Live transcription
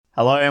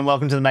Hello and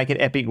welcome to the Make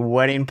It Epic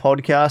Wedding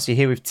podcast. You're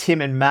here with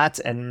Tim and Matt,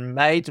 and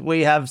mate,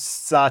 we have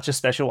such a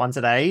special one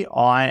today.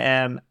 I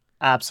am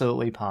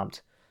absolutely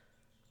pumped.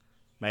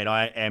 Mate,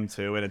 I am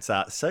too, and it's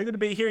so good to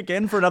be here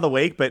again for another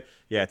week. But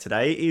yeah,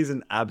 today is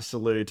an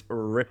absolute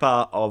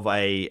ripper of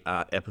a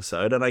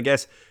episode, and I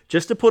guess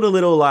just to put a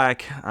little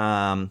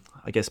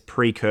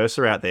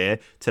precursor out there,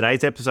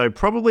 today's episode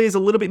probably is a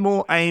little bit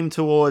more aimed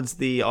towards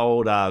the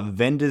old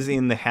vendors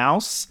in the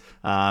house.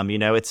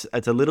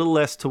 It's a little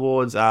less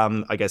towards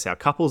our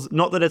couples.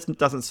 Not that it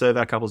doesn't serve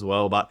our couples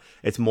well, but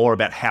it's more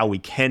about how we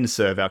can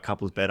serve our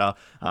couples better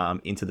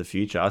into the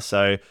future.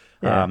 So.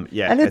 And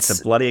it's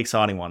a bloody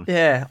exciting one.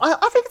 Yeah,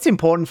 I think it's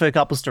important for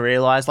couples to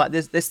realize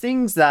there's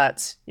things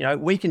that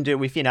we can do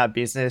within our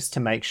business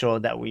to make sure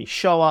that we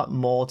show up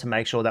more, to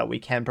make sure that we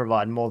can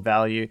provide more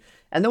value.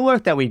 And the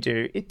work that we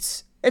do,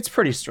 it's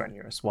pretty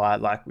strenuous, right?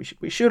 Like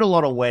we shoot a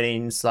lot of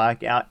weddings,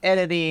 like our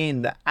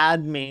editing, the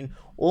admin,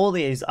 all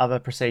these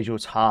other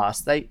procedural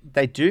tasks,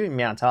 they do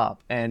mount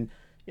up, and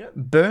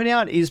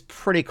burnout is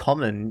pretty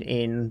common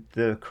in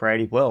the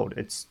creative world.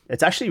 It's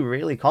actually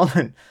really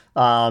common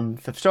for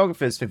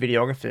photographers, for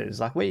videographers.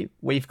 Like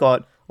we've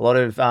got a lot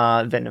of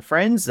vendor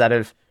friends that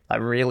have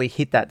really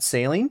hit that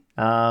ceiling.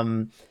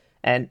 And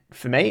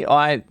for me,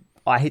 I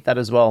hit that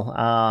as well.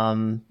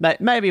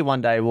 Maybe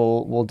one day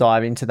we'll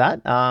dive into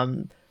that.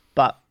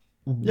 But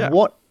yeah.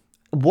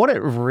 What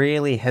it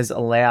really has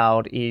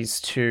allowed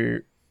is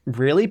to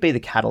really be the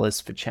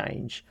catalyst for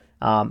change.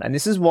 And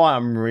this is why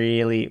I'm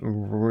really,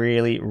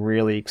 really,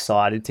 really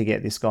excited to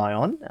get this guy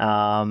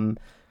on.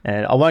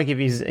 And I won't give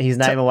his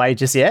name away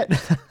just yet.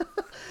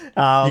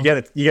 You're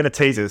gonna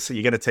tease us.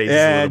 You're gonna tease us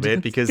a little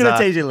bit because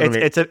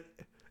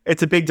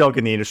it's a big dog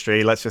in the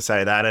industry. Let's just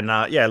say that. And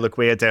look,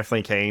 we are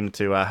definitely keen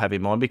to have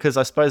him on because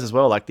I suppose as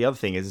well. Like the other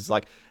thing is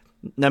like,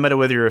 no matter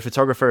whether you're a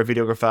photographer, a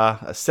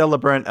videographer, a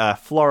celebrant, a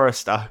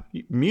florist, a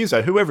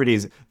muso, whoever it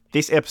is,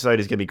 this episode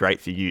is going to be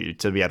great for you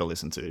to be able to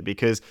listen to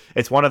because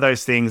it's one of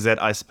those things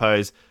that I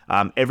suppose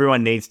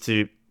everyone needs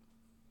to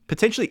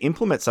potentially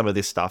implement some of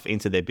this stuff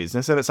into their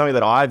business. And it's something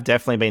that I've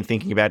definitely been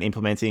thinking about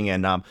implementing,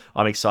 and I'm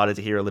excited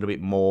to hear a little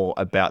bit more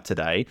about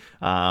today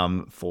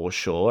for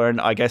sure.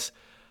 And I guess...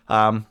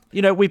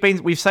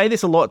 we've say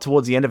this a lot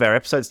towards the end of our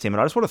episodes, Tim,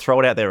 and I just want to throw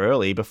it out there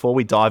early before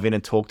we dive in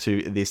and talk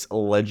to this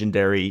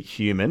legendary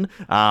human.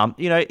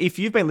 If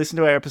you've been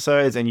listening to our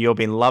episodes and you've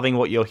been loving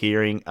what you're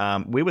hearing,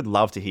 we would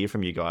love to hear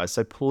from you guys.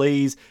 So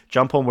please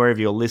jump on wherever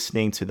you're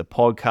listening to the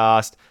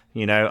podcast.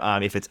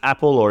 If it's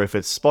Apple or if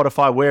it's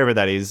Spotify, wherever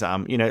that is,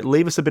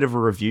 leave us a bit of a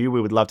review.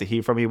 We would love to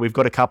hear from you. We've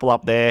got a couple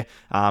up there,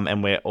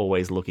 and we're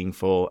always looking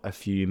for a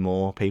few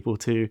more people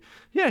to,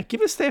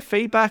 give us their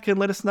feedback and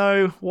let us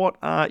know what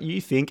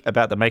you think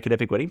about the Make It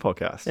Epic Wedding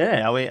podcast.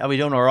 Yeah, are we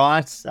doing all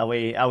right? Are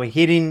we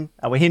hitting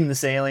the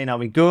ceiling? Are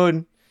we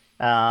good?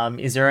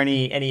 Is there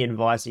any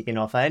advice you can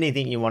offer?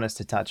 Anything you want us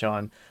to touch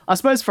on? I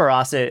suppose for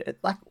us,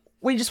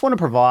 we just want to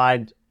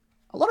provide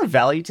a lot of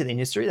value to the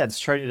industry that's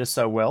treated us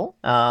so well.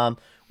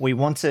 We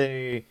want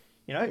to,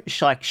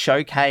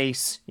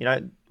 showcase,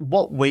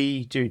 what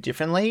we do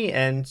differently.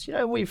 And,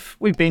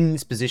 we've been in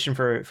this position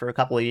for a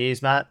couple of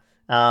years, Matt.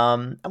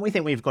 And we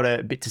think we've got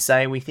a bit to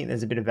say. We think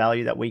there's a bit of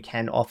value that we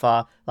can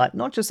offer,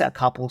 not just our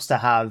couples to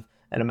have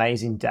an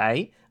amazing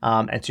day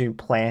and to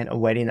plan a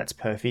wedding that's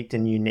perfect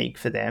and unique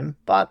for them,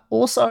 but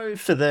also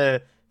for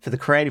the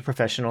creative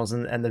professionals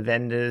and the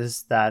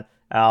vendors that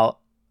are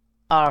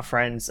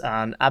friends,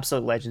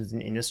 absolute legends in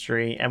the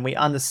industry, and we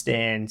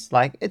understand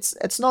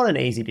it's not an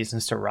easy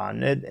business to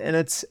run, and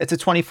it's a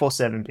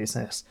 24/7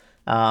 business,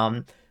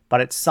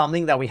 but it's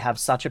something that we have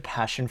such a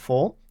passion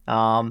for,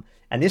 and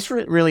this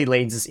really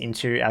leads us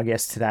into our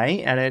guest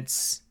today, and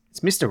it's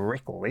Mr.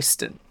 Rick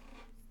Liston,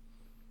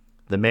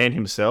 the man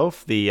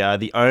himself,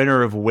 the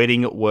owner of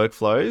Wedding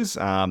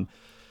Workflows.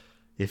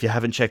 If you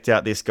haven't checked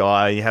out this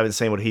guy, you haven't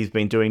seen what he's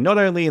been doing, not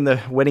only in the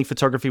wedding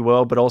photography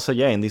world, but also,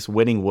 in this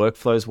wedding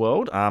workflows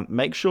world,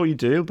 make sure you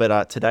do.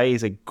 But today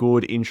is a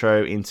good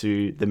intro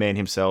into the man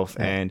himself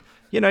and,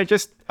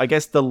 just, I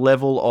guess, the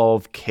level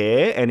of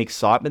care and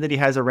excitement that he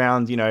has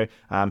around,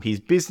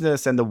 his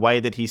business and the way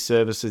that he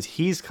services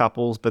his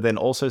couples, but then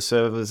also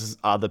services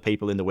other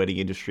people in the wedding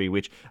industry,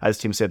 which, as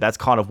Tim said, that's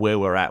kind of where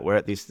we're at. We're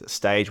at this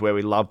stage where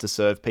we love to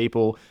serve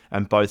people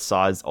on both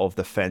sides of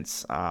the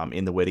fence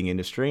in the wedding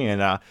industry.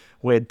 And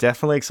we're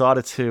definitely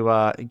excited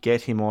to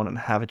get him on and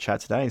have a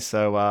chat today.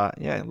 So,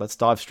 let's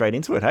dive straight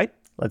into it, hey?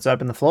 Let's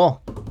open the floor.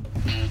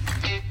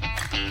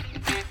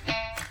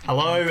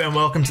 Hello and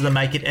welcome to the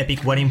Make It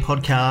Epic Wedding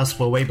podcast,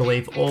 where we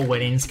believe all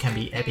weddings can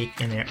be epic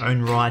in their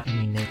own right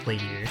and uniquely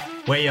you.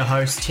 We're your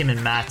hosts, Tim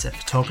and Matt, a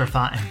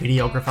photographer and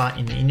videographer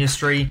in the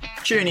industry.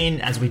 Tune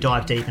in as we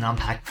dive deep and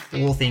unpack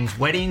all things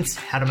weddings,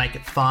 how to make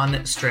it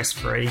fun,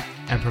 stress-free,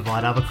 and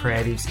provide other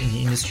creatives in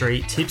the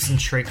industry tips and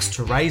tricks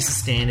to raise the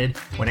standard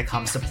when it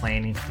comes to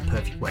planning the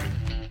perfect wedding.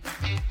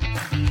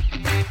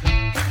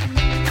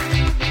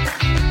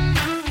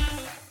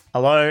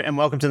 Hello and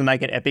welcome to the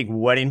Make It Epic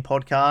Wedding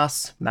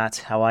podcast. Matt,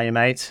 how are you,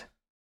 mate?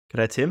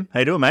 G'day, Tim.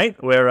 How you doing, mate?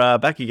 We're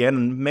back again.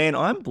 And man,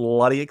 I'm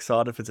bloody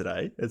excited for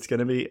today. It's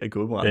going to be a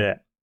good one. Yeah.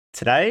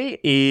 Today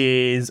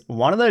is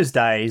one of those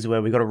days where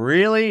we've got a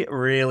really,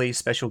 really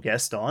special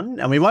guest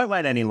on, and we won't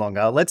wait any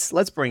longer. Let's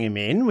bring him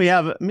in. We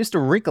have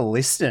Mr. Rick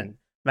Liston.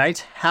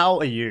 Mate, how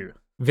are you?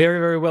 Very,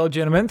 very well,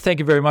 gentlemen. Thank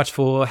you very much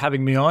for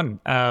having me on.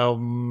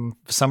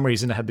 For some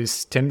reason, I had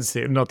this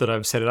tendency, not that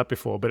I've set it up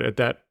before, but at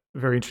that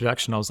very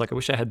introduction, I was like, I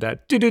wish I had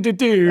that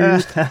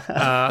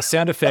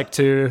sound effect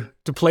to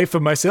play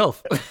for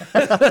myself.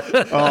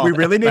 We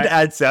really need to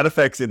add sound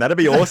effects in. That'd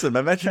be awesome.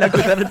 Imagine how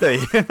good that'd be.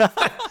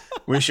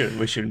 We should.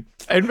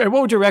 And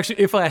what would your reaction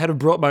if I had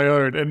brought my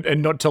own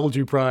and not told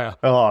you prior?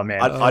 Oh,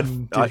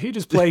 man. Did he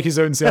just play his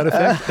own sound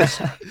effect?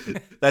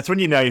 That's when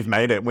you know you've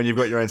made it, when you've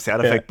got your own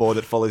sound effect board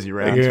that follows you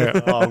around. Yeah.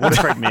 Oh, would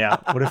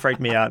have freaked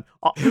me out.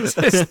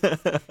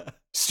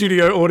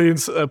 Studio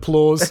audience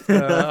applause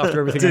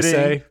after everything I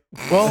say.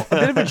 Well, a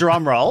bit of a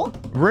drum roll.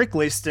 Rick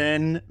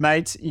Liston,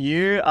 mate,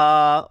 you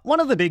are one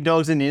of the big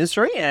dogs in the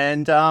industry,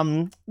 and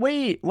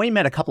we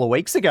met a couple of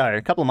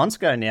months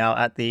ago now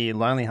at the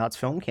Lonely Hearts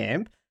Film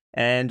Camp.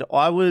 And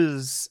I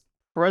was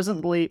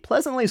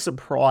pleasantly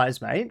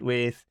surprised, mate,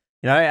 with,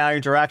 our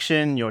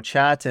interaction, your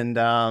chat,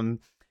 and,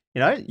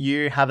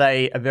 you have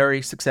a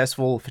very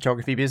successful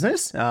photography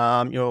business.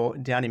 You're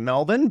down in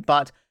Melbourne,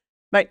 but,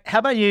 mate, how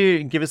about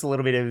you give us a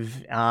little bit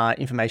of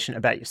information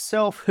about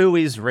yourself? Who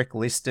is Rick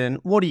Liston?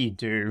 What do you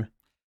do?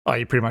 Oh,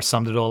 you pretty much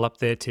summed it all up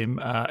there, Tim.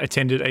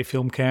 Attended a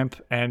film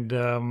camp and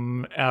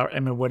I'm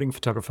a wedding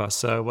photographer,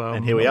 so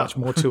and here we are. Much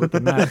more to it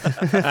than that.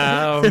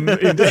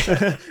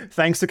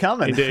 Thanks for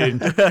coming.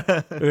 Indeed.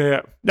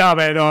 Yeah. No,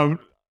 man, don't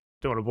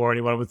want to bore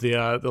anyone with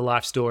the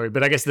life story,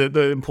 but I guess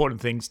the important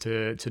things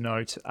to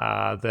note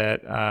are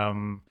that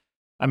I'm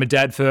a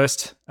dad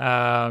first,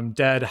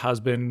 dad,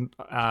 husband,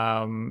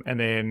 and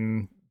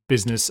then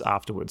business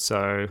afterwards.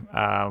 So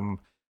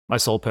my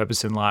sole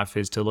purpose in life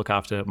is to look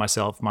after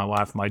myself, my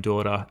wife, my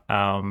daughter,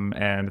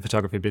 and the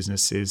photography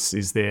business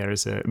is there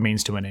as a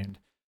means to an end.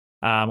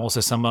 I'm also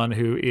someone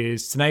who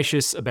is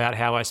tenacious about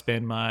how I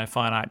spend my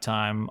finite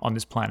time on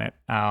this planet,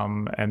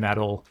 and that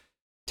all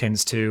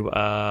tends to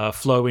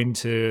flow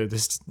into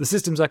the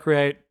systems I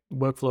create,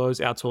 workflows,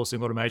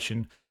 outsourcing,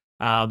 automation,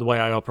 the way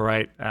I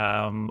operate,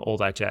 all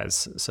that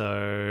jazz.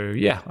 So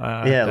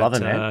love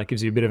it, man.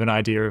 Gives you a bit of an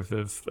idea of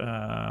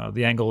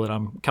the angle that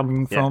I'm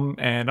coming from,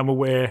 and I'm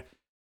aware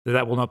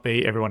that will not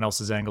be everyone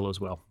else's angle as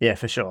well. Yeah,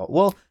 for sure.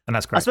 Well, and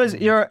that's great. I suppose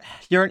you're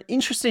an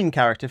interesting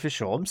character for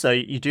sure. So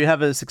you do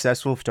have a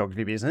successful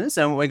photography business,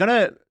 and we're going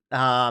to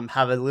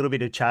have a little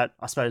bit of chat,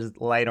 I suppose,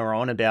 later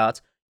on about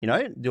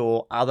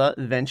your other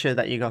venture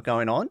that you got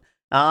going on.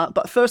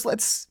 But first,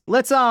 let's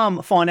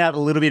find out a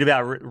little bit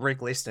about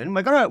Rick Liston.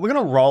 We're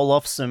gonna roll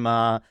off some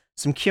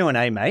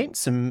Q&A, mate.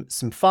 Some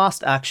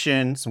fast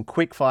action, some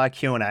quick fire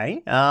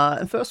Q&A.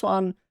 And first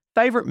one,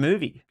 favorite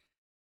movie.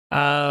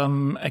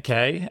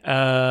 Okay.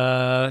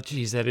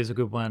 Geez, that is a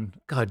good one.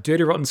 God,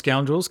 Dirty Rotten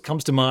Scoundrels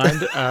comes to mind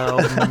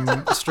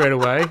straight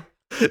away.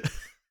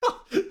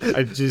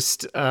 I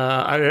just,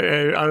 I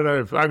don't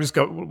know. I just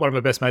got one of my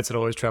best mates that I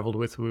always traveled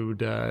with. Would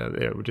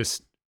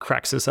just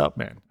cracks us up,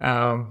 man.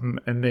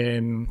 And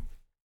then,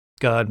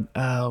 God,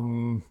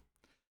 by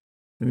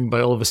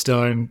Oliver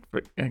Stone.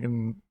 I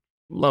can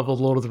love all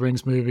the Lord of the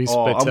Rings movies.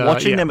 But I'm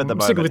watching them at the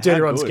moment. I'm sticking with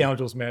Dirty Rotten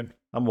Scoundrels, man.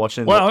 I'm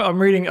watching. Well, I'm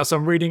reading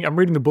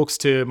the books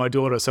to my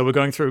daughter, so we're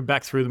going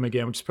back through them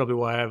again, which is probably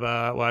why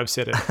I've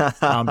said it.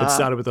 But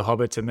started with The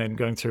Hobbit and then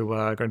going through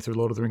Lord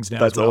of the Rings now.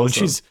 That's as well.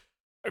 awesome.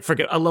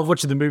 And I love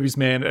watching the movies,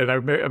 man,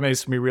 and it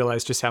makes me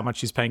realize just how much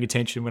she's paying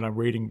attention when I'm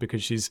reading,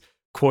 because she's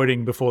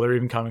quoting before they're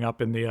even coming up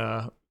in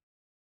the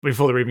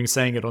before they're even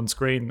saying it on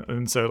screen,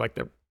 and so like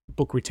the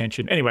book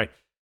retention. Anyway.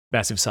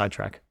 Massive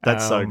sidetrack.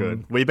 That's so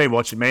good. We've been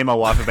watching. Me and my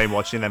wife have been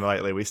watching them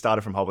lately. We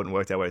started from Hobbit and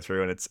worked our way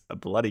through, and it's a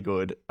bloody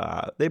good.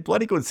 They're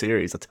bloody good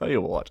series. I'll tell you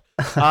what.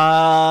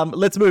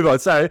 Let's move on.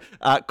 So,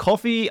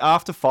 coffee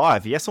after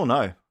 5, yes or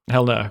no?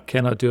 Hell no,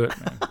 cannot do it,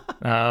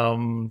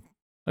 man.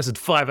 I said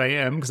 5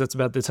 a.m. because that's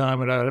about the time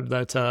when I had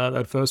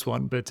that first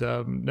one. But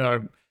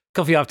no,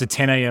 coffee after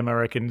 10 a.m. I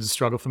reckon is a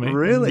struggle for me.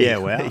 Really? Yeah.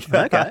 Wow.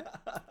 Okay.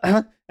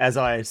 As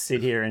I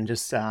sit here and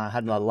just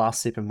had my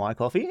last sip of my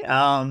coffee.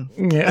 Yeah,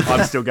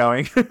 I'm still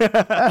going.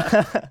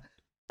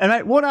 And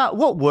mate,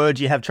 what word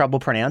do you have trouble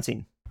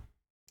pronouncing?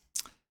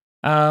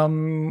 Well,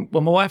 my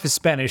wife is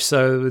Spanish,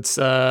 so it's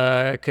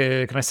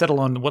can I settle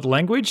on what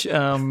language?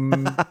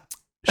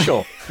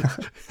 Sure.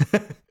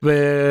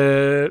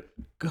 But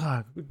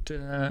God,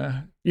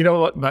 you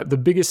know what? The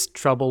biggest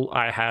trouble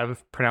I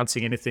have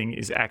pronouncing anything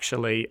is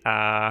actually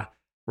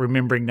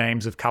remembering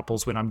names of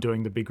couples when I'm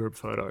doing the big group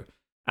photo.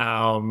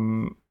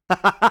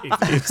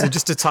 It's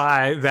just to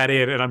tie that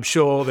in, and I'm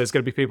sure there's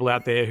going to be people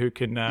out there who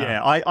can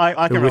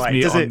I can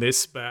relate on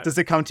this. But does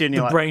it come to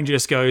you? The brain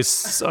just goes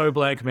so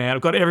blank, man.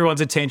 I've got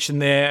everyone's attention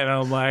there, and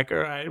I'm like, all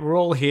right, we're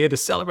all here to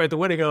celebrate the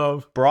wedding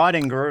of bride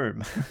and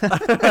groom,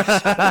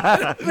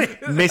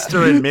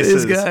 Mr. and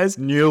Mrs. guys,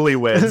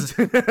 newlyweds.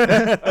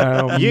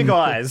 You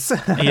guys,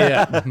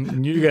 yeah,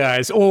 you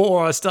guys,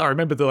 or I start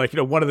remember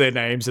one of their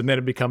names, and then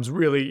it becomes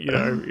really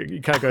you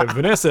can't go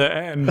Vanessa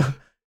and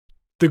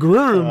the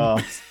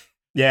groom.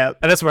 Yeah,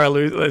 and that's where I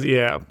lose.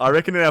 Yeah, I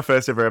reckon in our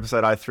first ever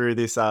episode, I threw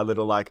this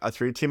little I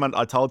threw Tim.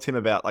 I told Tim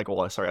about I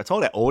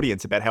told our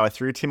audience about how I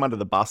threw Tim under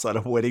the bus at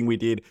a wedding we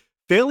did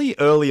fairly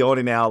early on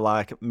in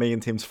our me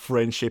and Tim's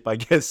friendship, I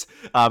guess.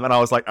 And I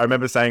was I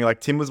remember saying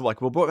Tim was we're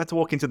about to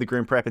walk into the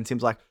groom prep, and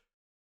Tim's like,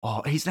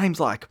 oh, his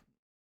name's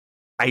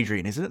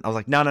Adrian, isn't it? I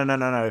was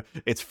no,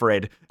 it's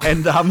Fred.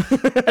 And and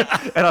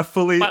I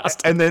fully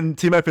and then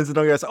Tim opens the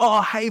door and goes,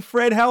 oh, hey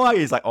Fred, how are you?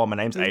 He's like, oh, my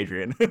name's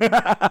Adrian.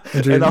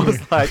 And I was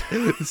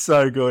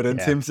so good. And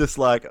Tim's just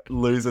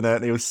losing it,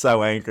 and he was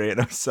so angry, and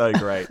it was so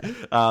great.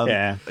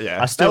 Yeah.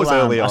 I still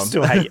early on. I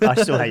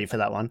still hate you for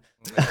that one.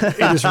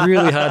 It was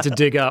really hard to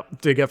dig up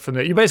from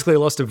there. You basically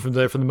lost him from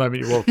the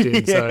moment you walked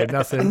in.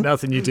 So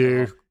nothing you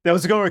do. There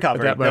was a good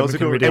recovery.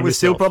 It was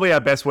still probably our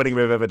best wedding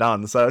we've ever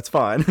done, so it's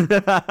fine.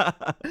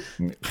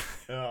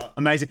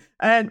 Amazing.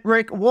 And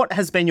Rick, what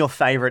has been your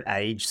favorite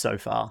age so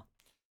far?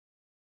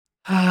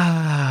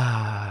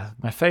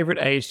 My favorite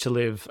age to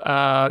live.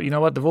 You know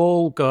what? They've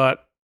all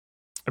got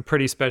a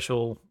pretty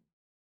special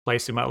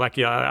place in my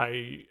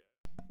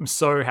I'm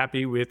so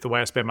happy with the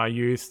way I spent my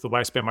youth, the way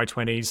I spent my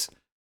 20s,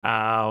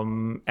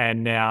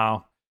 and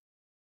now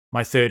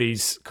my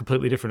 30s,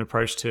 completely different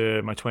approach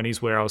to my 20s,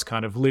 where I was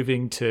kind of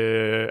living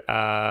to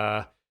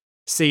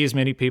see as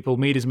many people,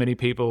 meet as many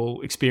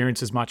people,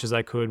 experience as much as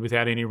I could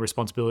without any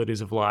responsibilities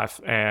of life.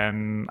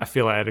 And I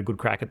feel I had a good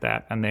crack at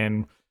that. And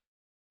then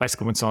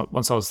basically once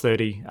I was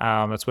 30,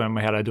 that's when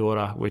we had our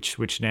daughter,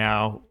 which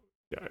now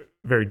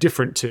very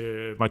different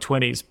to my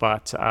 20s,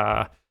 but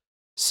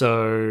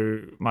so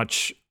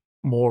much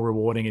more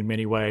rewarding in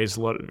many ways,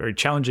 very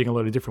challenging in a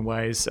lot of different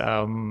ways.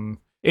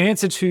 In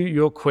answer to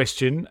your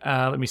question,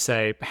 let me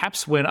say,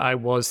 perhaps when I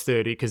was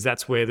 30, because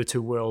that's where the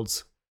two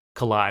worlds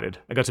collided.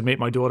 I got to meet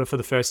my daughter for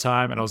the first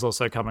time, and I was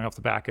also coming off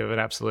the back of an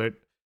absolute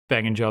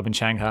banging job in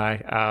Shanghai,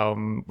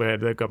 where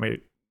they got me.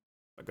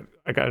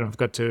 I've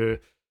got to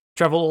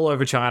travel all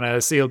over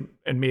China, see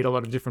and meet a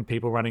lot of different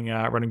people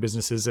running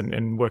businesses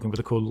and working with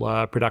a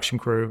cool production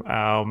crew.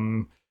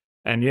 And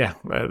yeah,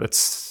 I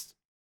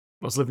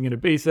was living in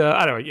Ibiza.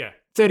 I don't know. Yeah.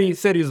 30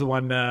 is the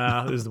one.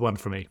 Is the one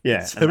for me.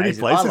 Yeah, so many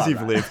places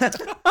you've lived.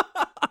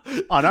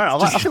 I know.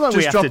 I feel like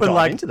we have to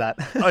dive into that.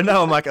 I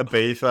know. I'm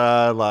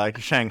Ibiza,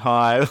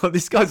 Shanghai.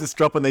 These guys are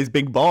dropping these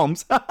big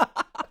bombs.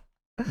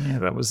 Yeah,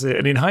 that was it.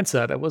 And in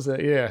hindsight, that was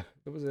it. Yeah,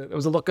 there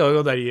was a lot going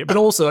on that year. But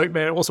also,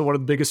 man, one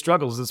of the biggest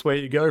struggles is where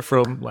you go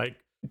from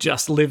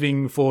just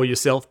living for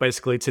yourself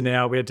basically to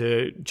now we had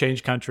to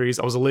change countries.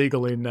 I was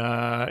illegal in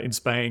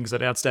Spain because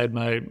I'd outstayed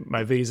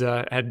my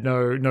visa. Had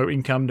no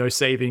income, no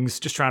savings.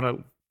 Just trying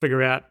to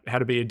figure out how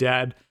to be a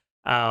dad.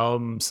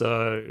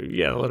 So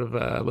yeah, a lot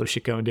of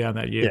shit going down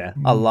that year. Yeah,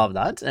 I love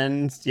that.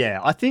 And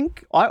yeah, I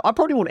think I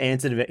probably would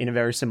answer it in a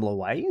very similar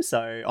way.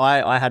 So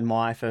I had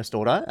my first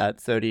daughter at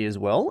 30 as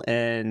well.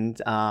 And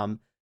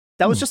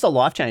that was just a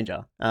life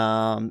changer.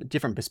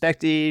 Different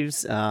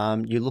perspectives.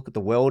 You look at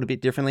the world a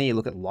bit differently. You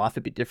look at life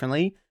a bit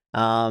differently.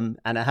 And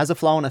it has a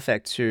flow-on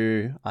effect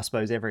to, I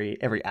suppose,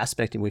 every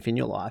aspect within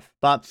your life.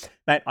 But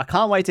mate, I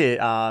can't wait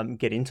to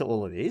get into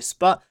all of this.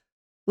 But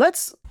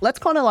let's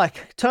kind of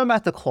turn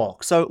back the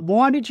clock. So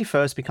why did you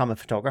first become a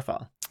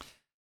photographer?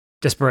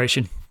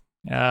 Desperation.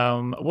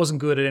 I wasn't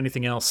good at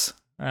anything else.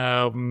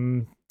 So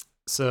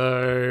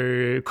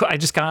I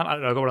just can't. I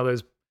don't know. I got one of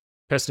those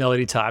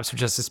personality types,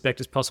 which I suspect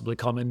is possibly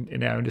common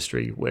in our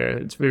industry, where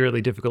it's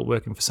really difficult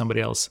working for somebody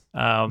else.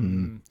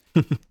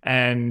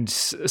 And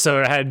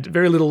so I had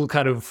very little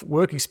kind of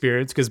work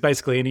experience because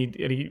basically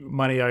any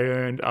money I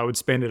earned, I would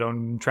spend it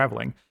on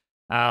traveling.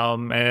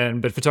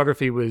 But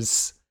photography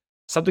was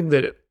something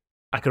that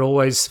I could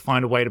always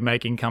find a way to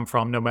make income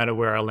from, no matter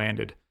where I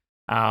landed.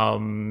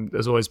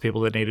 There's always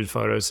people that needed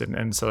photos,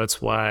 and so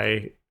that's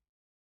why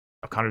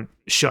I kind of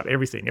shot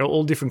everything,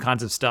 all different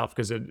kinds of stuff,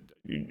 because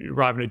you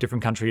arrive in a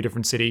different country, a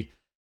different city,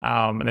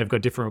 and they've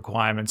got different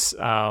requirements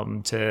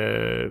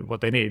to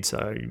what they need.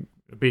 So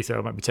Ibiza,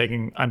 I might be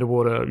taking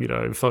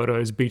underwater,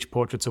 photos, beach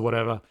portraits or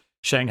whatever.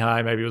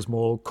 Shanghai, maybe it was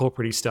more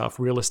corporate-y stuff,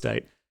 real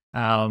estate,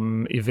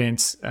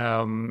 events.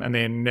 And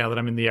then now that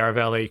I'm in the Yarra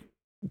Valley,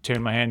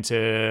 turned my hand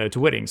to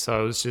weddings.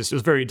 So it was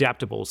very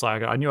adaptable. So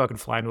I knew I could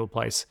fly into a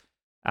place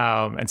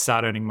and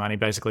start earning money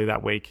basically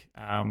that week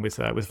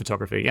with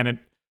photography. And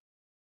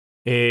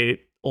it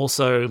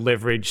also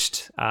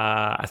leveraged,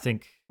 I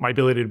think, my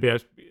ability to be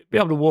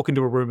able to walk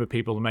into a room of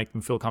people and make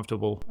them feel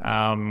comfortable,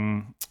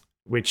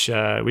 which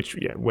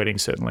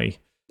weddings certainly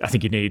I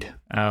think you need,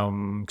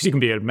 because you can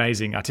be an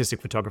amazing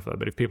artistic photographer,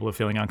 but if people are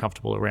feeling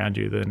uncomfortable around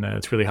you, then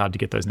it's really hard to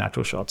get those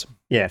natural shots.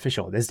 Yeah, for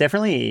sure. There's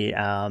definitely,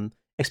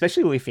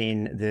 especially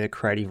within the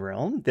creative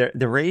realm,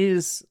 there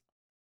is,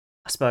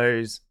 I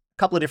suppose, a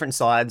couple of different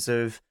sides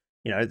of,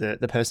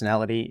 the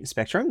personality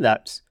spectrum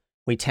that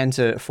we tend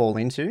to fall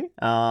into.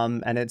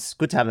 And it's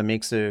good to have a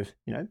mix of,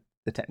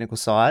 the technical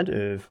side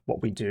of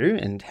what we do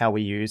and how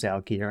we use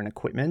our gear and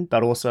equipment,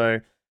 but also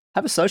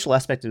have a social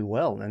aspect as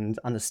well and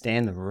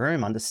understand the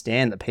room,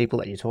 understand the people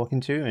that you're talking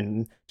to,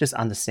 and just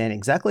understand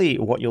exactly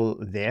what you're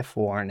there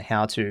for and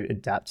how to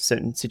adapt to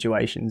certain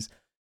situations.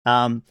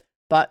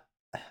 But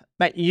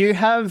Mate, you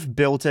have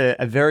built a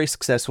very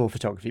successful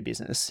photography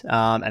business,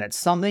 and it's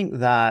something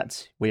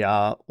that we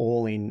are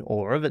all in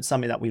awe of. It's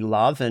something that we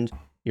love, and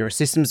you're a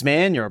systems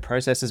man, you're a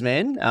processes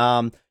man.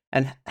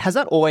 And has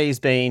that always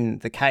been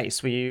the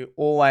case? Were you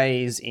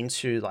always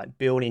into like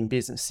building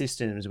business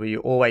systems? Were you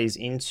always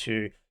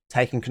into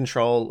taking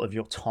control of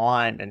your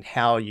time and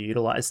how you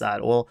utilize that?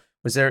 Or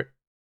was there,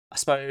 I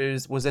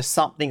suppose, was there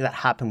something that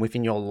happened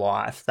within your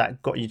life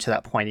that got you to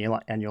that point?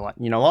 And you're like,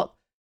 you know what?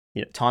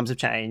 Times have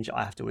changed.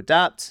 I have to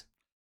adapt.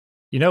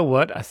 You know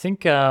what? I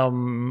think,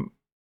 and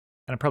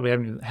I probably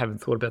haven't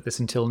thought about this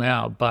until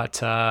now, but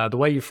the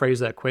way you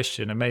phrased that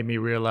question, it made me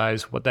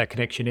realize what that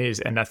connection is.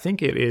 And I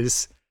think it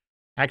is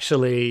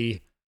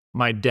actually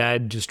my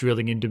dad just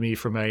drilling into me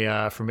from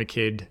a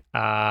kid,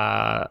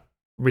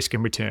 risk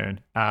and return.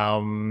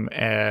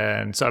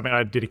 And so, I mean,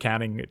 I did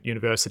accounting at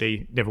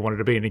university, never wanted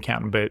to be an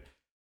accountant, but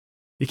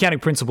the accounting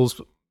principles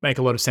make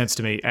a lot of sense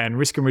to me. And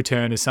risk and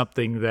return is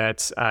something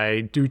that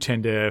I do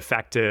tend to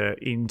factor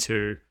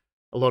into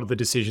a lot of the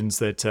decisions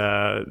that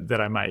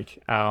I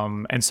make.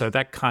 And so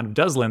that kind of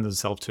does lend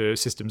itself to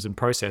systems and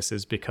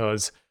processes,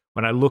 because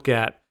when I look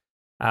at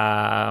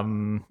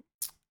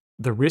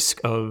the risk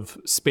of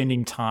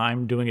spending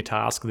time doing a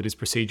task that is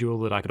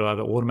procedural that I could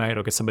either automate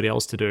or get somebody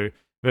else to do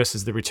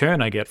versus the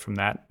return I get from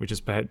that, which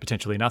is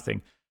potentially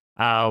nothing,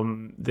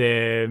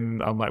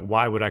 then I'm like,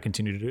 why would I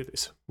continue to do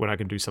this when I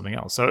can do something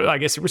else? So I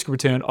guess risk and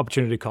return,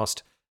 opportunity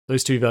cost,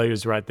 those two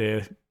values right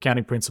there,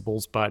 accounting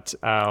principles, but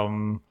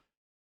I've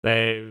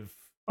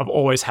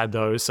always had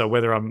those. So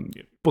whether I'm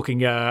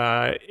booking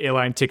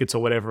airline tickets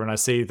or whatever, and I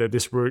see that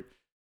this route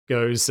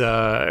goes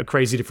a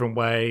crazy different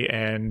way,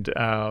 and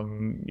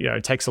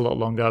it takes a lot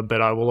longer,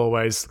 but I will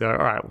always go, all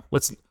right,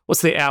 what's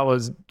the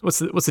hours? What's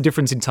the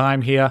difference in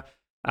time here?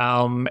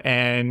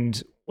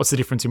 And what's the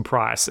difference in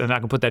price? And I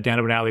can put that down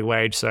to an hourly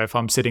wage. So if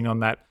I'm sitting on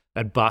that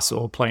bus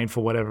or plane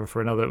for whatever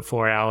for another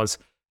 4 hours,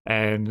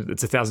 and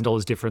it's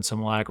 $1,000 difference,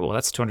 I'm like, well,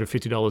 that's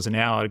 $250 an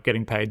hour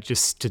getting paid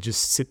just to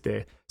sit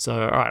there. So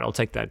all right, I'll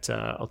take that.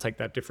 I'll take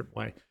that different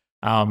way,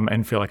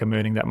 and feel like I'm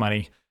earning that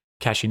money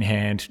cash in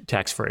hand,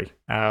 tax free.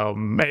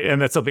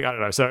 And that's something I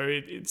don't know. So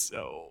it's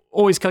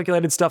always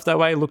calculated stuff that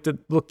way. Looked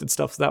at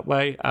stuff that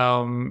way.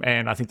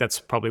 And I think that's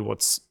probably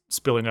what's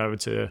spilling over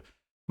to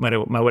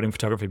my wedding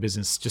photography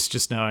business.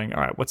 Just knowing,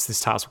 all right, what's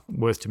this task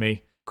worth to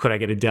me? Could I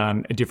get it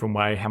done a different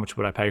way? How much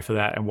would I pay for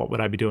that? And what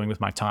would I be doing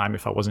with my time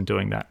if I wasn't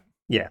doing that?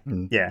 Yeah,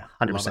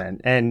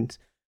 100%. And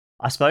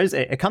I suppose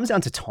it comes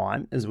down to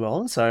time as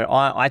well. So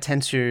I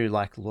tend to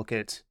look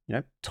at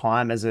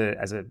time as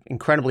a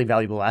incredibly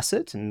valuable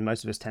asset, and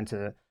most of us tend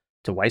to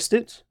waste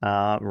it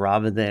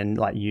rather than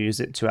use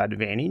it to our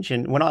advantage.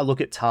 And when I look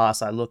at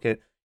tasks, I look at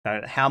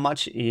how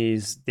much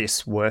is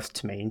this worth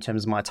to me in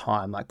terms of my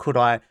time? Could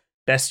I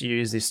best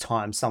use this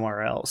time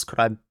somewhere else? Could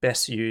I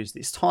best use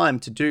this time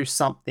to do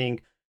something,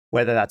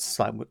 whether that's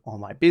on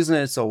my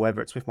business or whether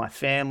it's with my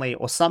family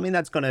or something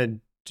that's going to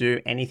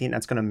do anything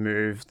that's going to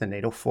move the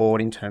needle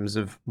forward in terms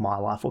of my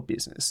life or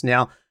business.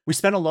 Now, we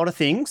spend a lot of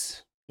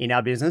things in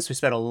our business. We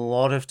spend a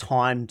lot of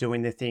time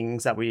doing the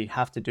things that we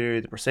have to do,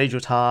 the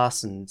procedural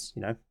tasks, and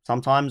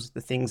sometimes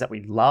the things that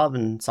we love,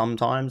 and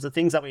sometimes the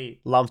things that we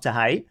love to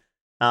hate.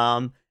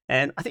 And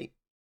I think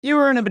you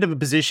were in a bit of a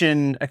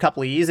position a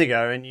couple of years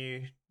ago, and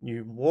you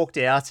walked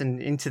out and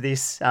into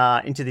this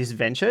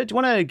venture. Do you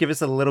want to give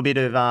us a little bit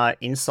of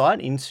insight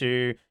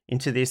into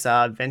this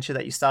venture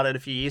that you started a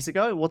few years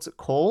ago? What's it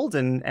called,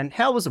 and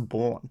how was it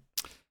born?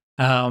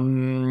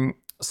 So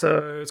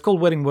it's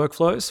called Wedding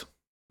Workflows.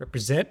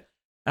 Represent.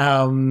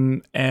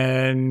 And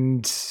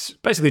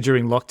basically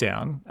during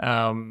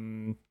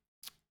lockdown,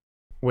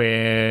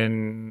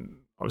 when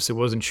obviously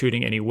wasn't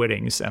shooting any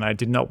weddings, and I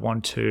did not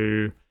want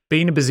to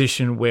be in a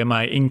position where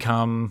my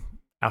income,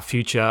 our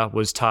future,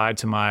 was tied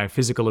to my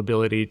physical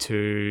ability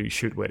to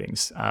shoot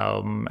weddings,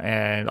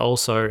 and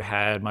also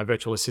had my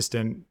virtual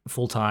assistant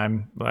full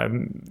time.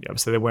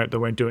 Obviously, they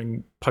weren't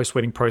doing post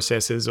wedding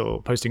processes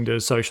or posting to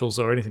socials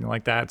or anything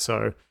like that.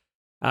 So,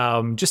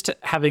 just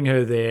having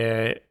her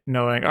there,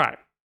 knowing, all right,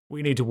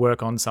 we need to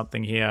work on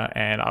something here,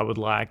 and I would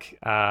like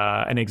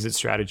an exit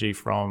strategy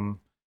from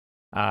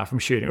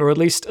shooting, or at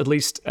least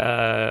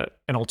an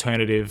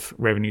alternative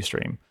revenue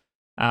stream.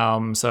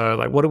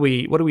 So what are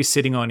we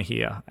sitting on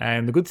here?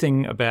 And the good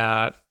thing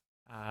about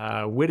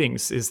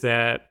weddings is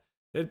that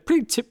they're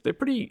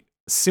pretty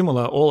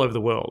similar all over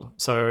the world.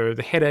 So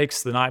the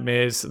headaches, the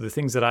nightmares, the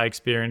things that I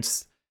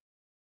experienced,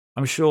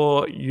 I'm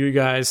sure you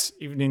guys,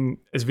 even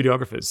as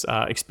videographers,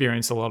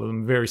 experience a lot of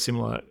them, very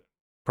similar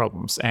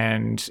problems.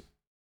 And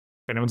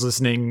if anyone's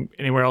listening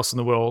anywhere else in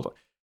the world,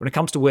 when it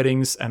comes to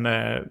weddings and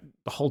the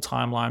whole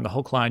timeline, the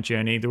whole client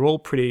journey, they're all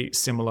pretty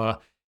similar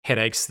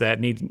headaches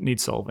that need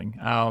solving.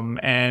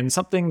 And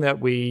something that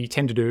we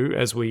tend to do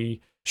as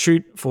we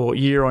shoot for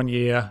year on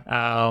year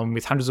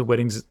with hundreds of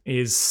weddings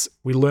is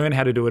we learn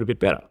how to do it a bit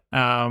better.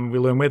 We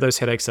learn where those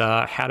headaches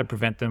are, how to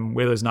prevent them,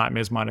 where those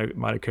nightmares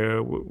might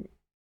occur,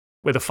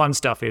 where the fun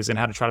stuff is, and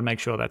how to try to make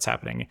sure that's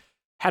happening,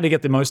 how to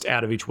get the most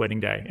out of each wedding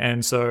day.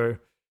 And so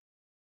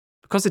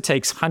because it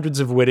takes hundreds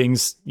of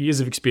weddings,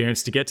 years of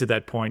experience to get to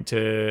that point,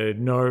 to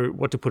know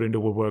what to put into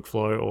a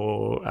workflow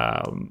or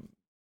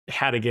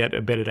how to get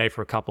a better day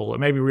for a couple. It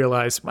made me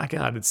realize, my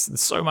God,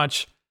 it's so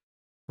much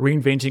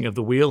reinventing of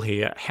the wheel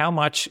here.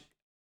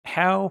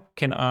 How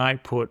can I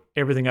put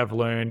everything I've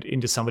learned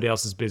into somebody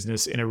else's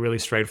business in a really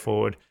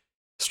straightforward,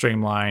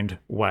 streamlined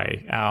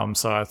way?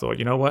 So I thought,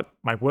 you know what,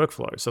 my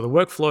workflow. So the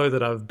workflow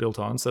that I've built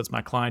on, so that's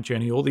my client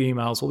journey, all the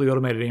emails, all the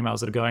automated emails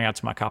that are going out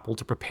to my couple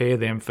to prepare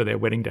them for their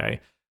wedding day,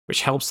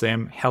 which helps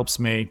them, helps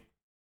me.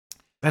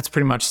 That's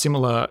pretty much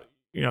similar,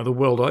 the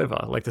world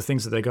over, like the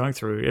things that they're going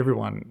through.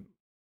 Everyone,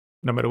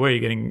 no matter where you're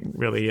getting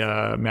really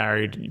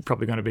married, you're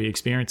probably going to be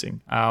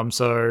experiencing.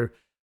 So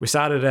we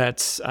started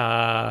at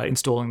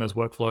installing those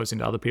workflows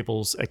into other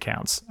people's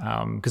accounts,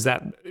 because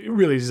that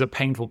really is a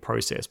painful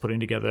process, putting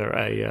together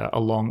a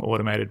long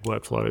automated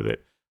workflow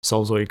that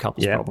solves all your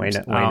couple's problems.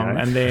 We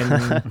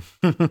know.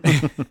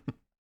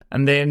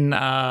 And then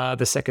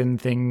the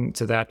second thing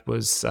to that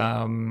was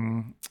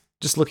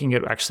just looking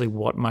at actually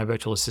what my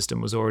virtual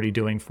assistant was already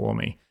doing for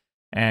me.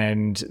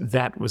 And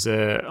that was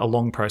a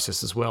long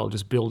process as well,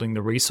 just building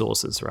the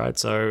resources, right?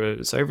 So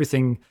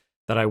everything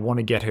that I want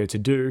to get her to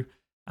do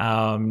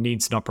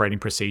needs an operating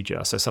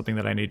procedure. So something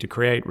that I need to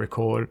create,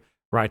 record,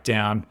 write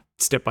down,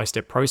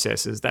 step-by-step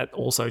processes. That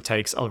also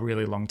takes a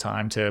really long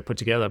time to put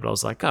together. But I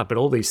was like, but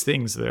all these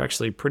things, they're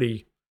actually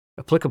pretty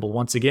applicable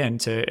once again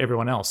to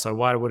everyone else. So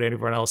why would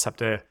everyone else have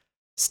to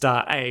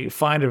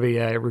find a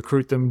VA,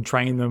 recruit them,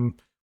 train them,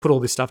 put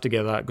all this stuff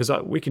together? Because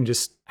we can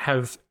just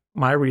have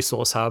my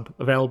resource hub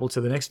available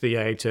to the next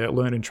VA to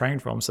learn and train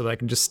from, so they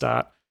can just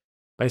start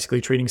basically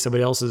treating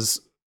somebody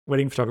else's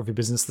wedding photography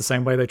business the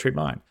same way they treat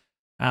mine.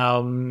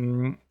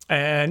 And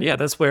yeah,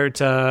 that's where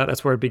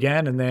it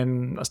began. And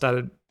then I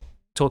started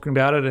talking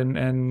about it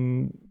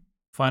and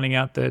finding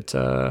out that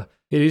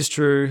it is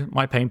true.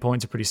 My pain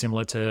points are pretty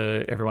similar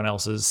to everyone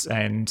else's,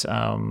 and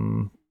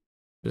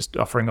just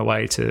offering a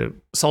way to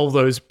solve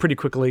those pretty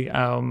quickly.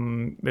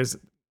 There's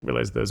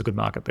a good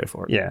market there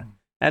for it. Yeah.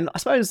 And I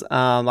suppose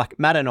like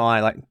Matt and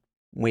I,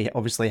 we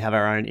obviously have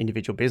our own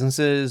individual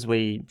businesses.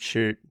 We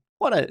shoot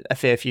a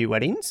fair few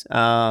weddings.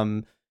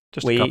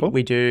 Just a couple?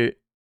 We do.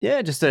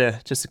 Yeah, just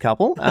a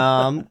couple.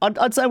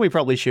 I'd say we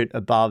probably shoot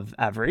above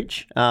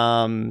average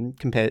compared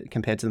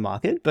to the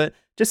market. But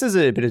just as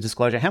a bit of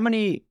disclosure, how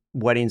many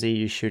weddings are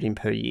you shooting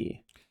per year?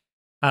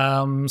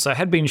 So I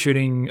had been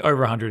shooting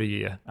over 100 a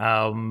year,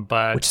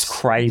 but which is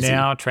crazy.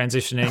 Now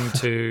transitioning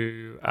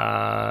to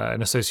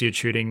an associate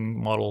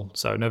shooting model.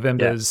 So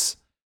November's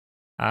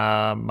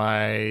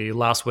my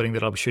last wedding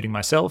that I'll be shooting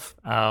myself.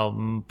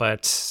 And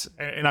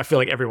I feel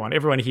like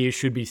everyone here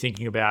should be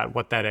thinking about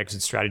what that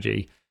exit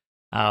strategy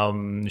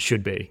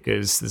should be,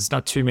 because there's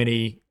not too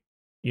many,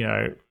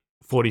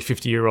 40,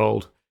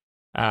 50-year-old,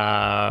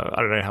 I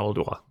don't know how old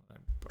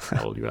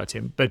you are,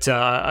 Tim, but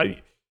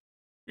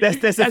as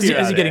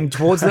you're getting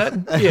towards that,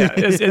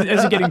 as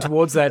you're getting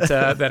towards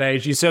that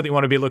age, you certainly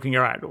want to be looking,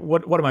 all right,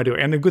 what am I doing?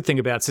 And the good thing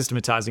about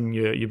systematizing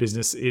your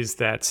business is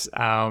that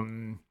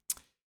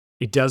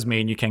it does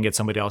mean you can get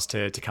somebody else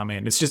to come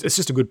in. It's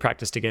just a good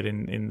practice to get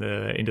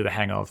into the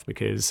hang of,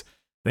 because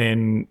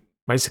then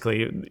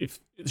basically, if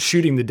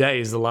shooting the day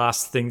is the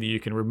last thing that you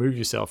can remove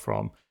yourself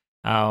from,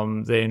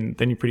 then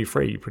you're pretty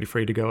free. You're pretty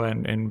free to go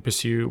and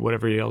pursue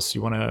whatever else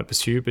you want to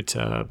pursue. But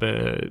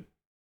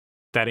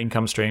that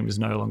income stream is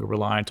no longer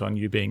reliant on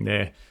you being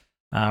there,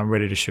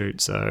 ready to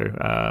shoot. So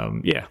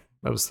that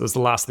was the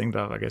last thing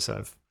that I guess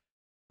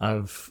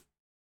I've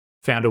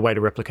found a way to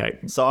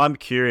replicate. So I'm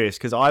curious,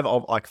 because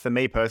for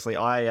me personally,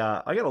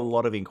 I get a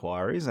lot of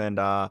inquiries, and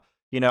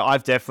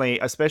I've definitely,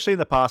 especially in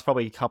the past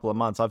probably couple of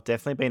months, I've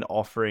definitely been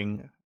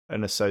offering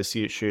an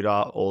associate shooter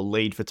or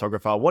lead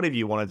photographer, whatever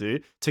you want to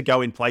do, to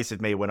go in place of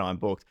me when I'm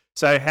booked.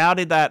 So how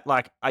did that,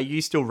 are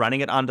you still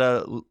running it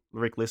under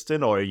Rick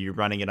Liston, or are you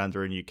running it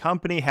under a new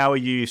company? How are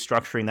you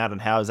structuring that,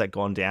 and how has that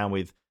gone down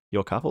with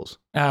your couples?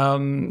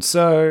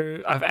 So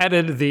I've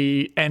added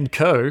the and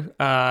co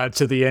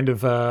to the end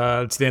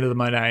of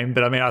my name,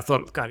 but I mean, I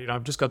thought, God,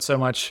 I've just got so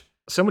much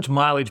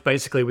mileage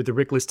basically with the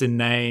Rick Liston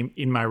name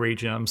in my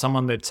region. I'm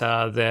someone that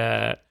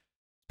they're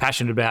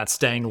passionate about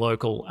staying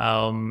local,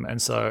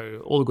 and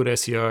so all the good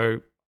SEO,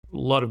 a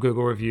lot of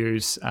Google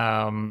reviews,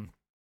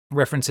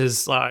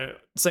 references.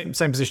 Same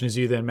position as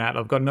you then, Matt.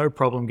 I've got no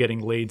problem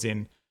getting leads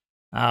in.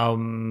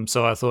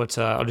 So I thought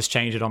I'll just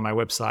change it on my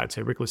website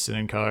to Rick Liston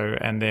and Co,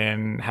 and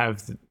then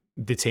have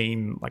the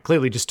team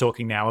clearly just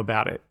talking now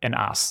about it and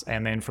us.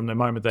 And then from the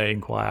moment they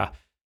inquire,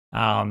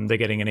 they're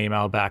getting an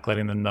email back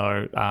letting them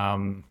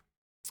know,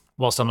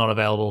 whilst I'm not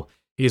available,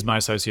 here's my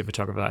associate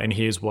photographer, and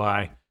here's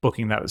why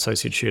booking that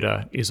associate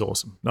shooter is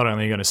awesome. Not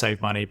only are you going to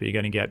save money, but you're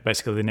going to get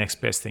basically the next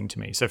best thing to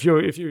me. So if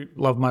you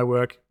love my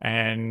work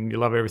and you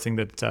love everything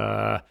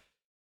that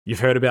you've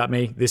heard about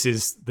me, this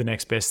is the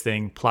next best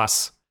thing.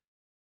 Plus,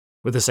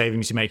 with the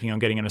savings you're making on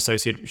getting an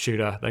associate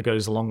shooter, that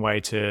goes a long way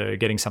to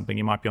getting something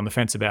you might be on the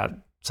fence about,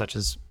 such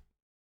as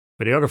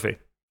videography,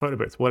 photo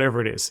booth,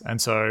 whatever it is.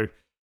 And so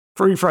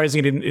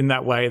rephrasing it in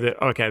that way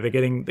that, okay, they're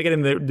getting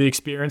the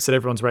experience that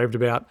everyone's raved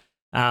about,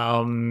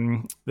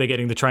 They're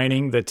getting the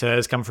training that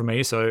has come from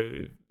me. So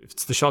if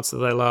it's the shots that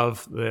they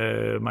love,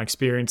 my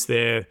experience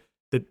there,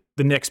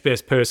 the next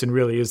best person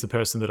really is the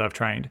person that I've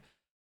trained.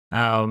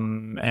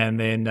 And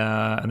then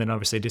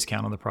obviously a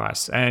discount on the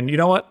price. And you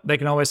know what? They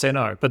can always say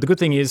no. But the good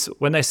thing is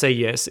when they say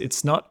yes,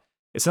 it's not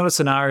a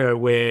scenario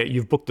where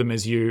you've booked them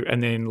as you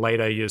and then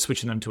later you're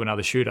switching them to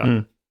another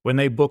shooter. When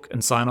they book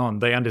and sign on,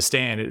 they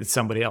understand it's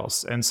somebody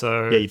else. And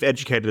so you've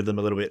educated them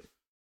a little bit.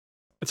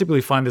 I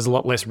typically find there's a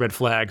lot less red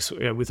flags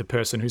with a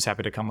person who's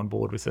happy to come on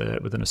board with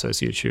an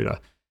associate shooter.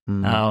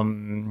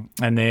 And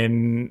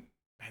then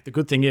the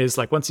good thing is,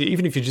 like,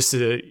 even if you're just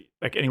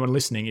like anyone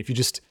listening, if you're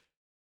just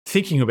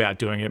thinking about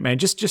doing it, man,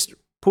 just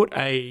put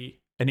an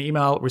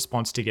email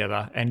response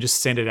together and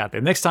just send it out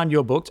there. Next time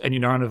you're booked and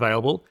you're not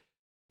unavailable,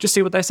 just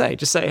see what they say.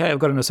 Just say, hey, I've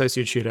got an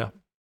associate shooter.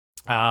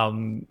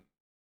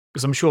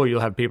 Because I'm sure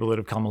you'll have people that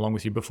have come along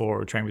with you before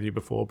or trained with you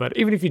before. But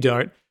even if you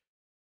don't,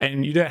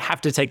 and you don't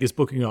have to take this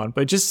booking on,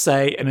 but just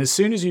say, and as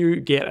soon as you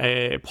get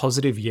a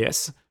positive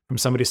yes from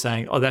somebody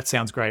saying, oh, that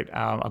sounds great,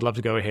 I'd love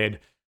to go ahead,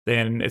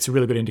 then it's a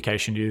really good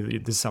indication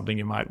this is something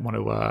you might want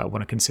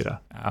to consider.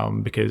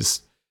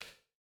 Because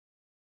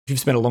if you've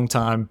spent a long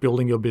time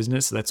building your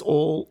business, that's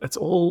all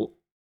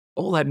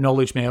that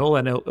knowledge, man, all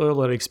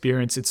that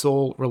experience, it's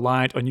all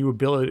reliant on your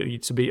ability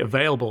to be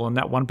available on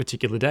that one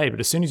particular day. But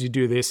as soon as you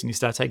do this and you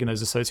start taking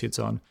those associates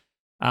on,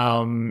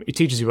 it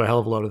teaches you a hell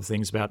of a lot of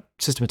things about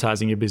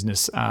systematizing your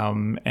business.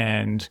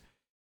 And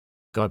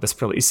God, that's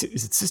probably, is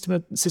it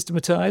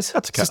systematize?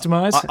 That's okay.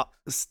 Systemize?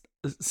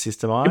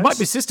 Systemize? It might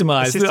be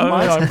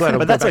systemized. I'm glad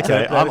but that's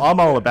okay. I'm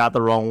all about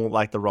the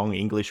wrong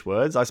English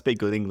words. I speak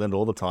good England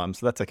all the time,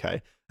 so that's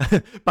okay.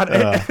 But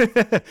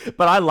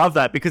I love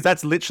that because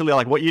that's literally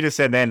like what you just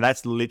said then.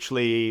 That's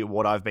literally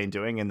what I've been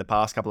doing in the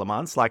past couple of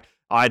months. Like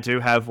I do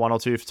have one or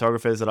two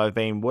photographers that I've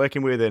been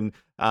working with and,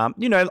 I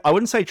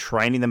wouldn't say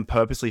training them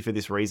purposely for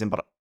this reason,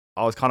 but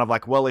I was kind of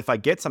like, well, if I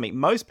get something,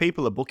 most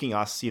people are booking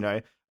us,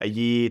 a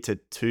year to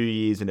 2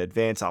 years in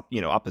advance, up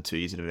to 2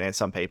 years in advance,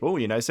 some people,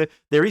 so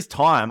there is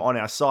time on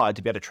our side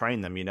to be able to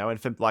train them,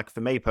 and for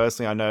me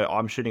personally, I know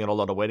I'm shooting at a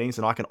lot of weddings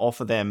and I can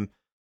offer them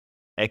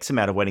X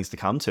amount of weddings to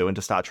come to and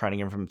to start training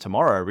them from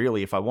tomorrow,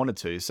 really, if I wanted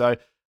to. So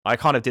I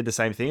kind of did the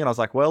same thing and I was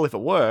like, well, if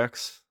it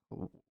works,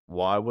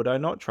 why would I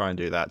not try and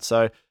do that?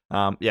 So,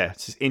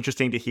 it's just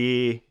interesting to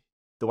hear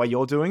the way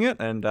you're doing it,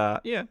 and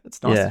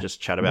it's nice to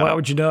just chat about it. Why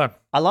would you know?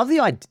 I love the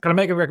idea. Can I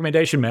make a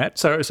recommendation, Matt?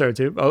 Sorry,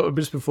 Tim.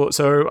 Just before,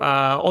 so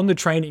on the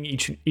training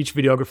each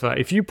videographer,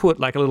 if you put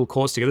like a little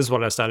course together, this is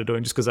what I started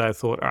doing, just because I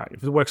thought, all right,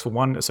 if it works for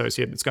one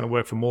associate, it's going to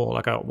work for more.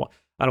 Like I don't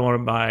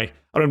want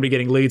to be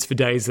getting leads for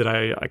days that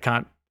I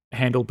can't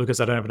handle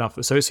because I don't have enough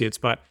associates.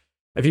 But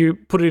if you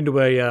put it into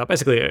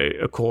basically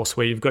a course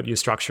where you've got your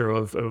structure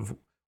of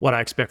what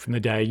I expect from the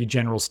day, your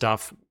general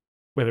stuff,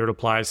 whether it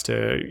applies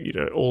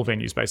to all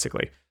venues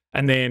basically.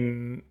 And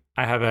then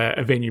I have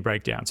a venue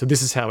breakdown. So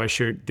this is how I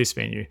shoot this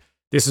venue.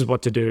 This is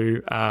what to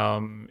do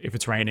if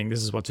it's raining.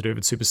 This is what to do if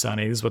it's super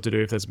sunny. This is what to do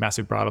if there's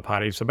massive bridal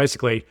parties. So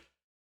basically,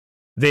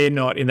 they're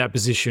not in that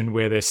position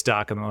where they're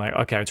stuck and they're like,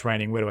 okay, it's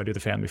raining. Where do I do the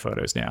family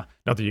photos now?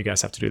 Not that you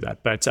guys have to do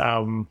that. But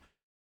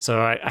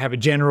so I have a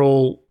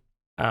general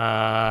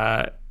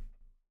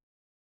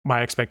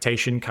my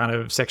expectation kind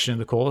of section of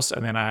the course,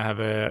 and then I have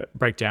a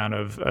breakdown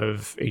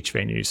of each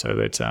venue so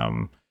that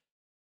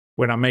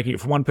when I'm making it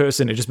for one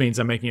person, it just means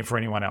I'm making it for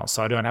anyone else.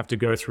 So I don't have to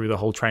go through the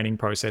whole training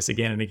process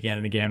again and again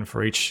and again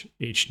for each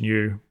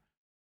new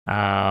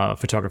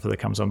photographer that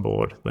comes on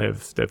board.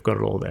 They've got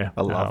it all there.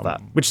 I love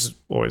that, which is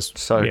always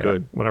so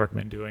good. What I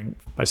recommend doing,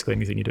 basically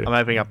anything you do. I'm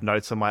opening up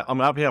notes I'm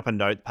opening up a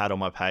notepad on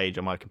my page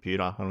on my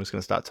computer. I'm just going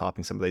to start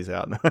typing some of these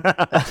out.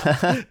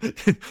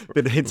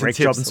 Rick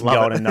dropping some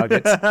golden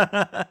nuggets.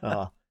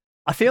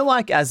 I feel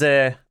like as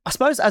a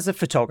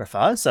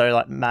photographer, so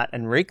like Matt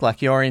and Rick,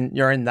 like you're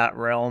in that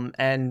realm,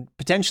 and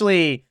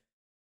potentially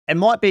it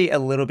might be a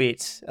little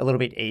bit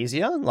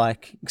easier.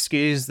 Like,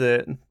 excuse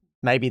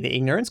maybe the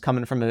ignorance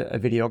coming from a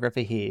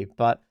videographer here,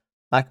 but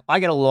like I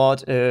get a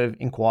lot of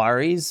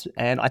inquiries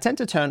and I tend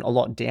to turn a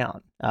lot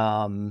down.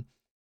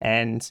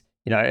 And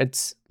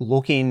it's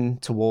looking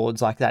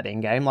towards like that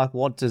end game. Like,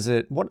 what does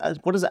it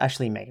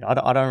actually mean?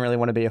 I don't really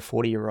want to be a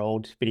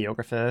 40-year-old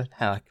videographer,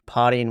 like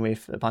partying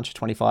with a bunch of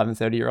 25 and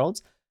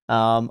 30-year-olds.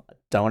 Don't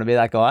want to be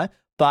that guy.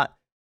 But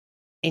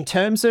in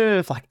terms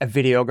of like a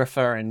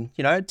videographer,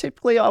 and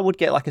typically I would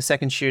get like a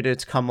second shooter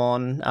to come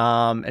on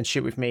and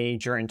shoot with me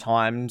during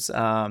times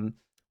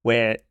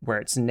where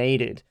it's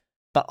needed.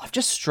 But I've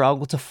just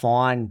struggled to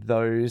find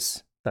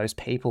those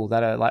people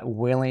that are like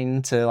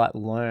willing to like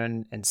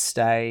learn and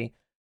stay.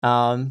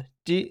 Do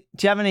you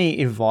have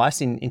any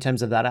advice in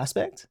terms of that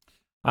aspect?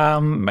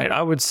 Mate,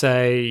 I would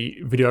say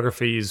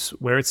videography is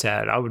where it's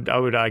at. I would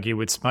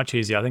argue it's much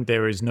easier. I think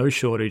there is no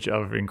shortage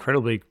of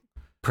incredibly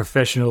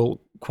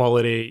professional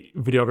quality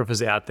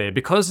videographers out there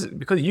because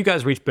you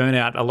guys reach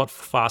burnout a lot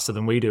faster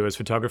than we do as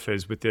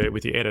photographers with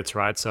your edits,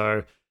 right?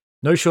 So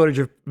no shortage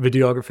of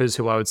videographers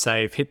who I would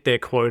say have hit their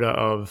quota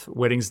of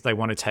weddings they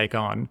want to take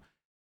on,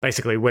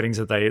 basically weddings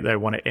that they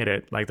want to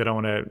edit, like they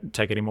don't want to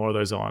take any more of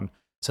those on.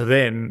 So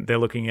then they're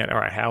looking at, all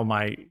right, how am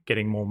I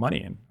getting more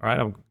money in? All right,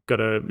 I've got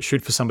to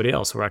shoot for somebody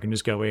else, or I can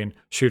just go in,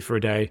 shoot for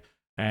a day,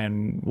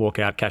 and walk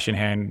out cash in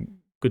hand,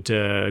 good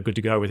to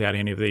go without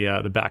any of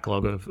the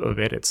backlog of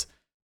edits.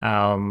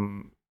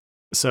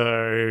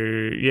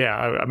 So yeah,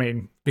 I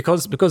mean,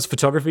 because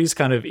photography is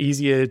kind of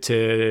easier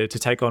to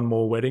take on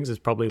more weddings, there's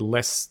probably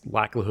less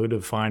likelihood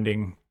of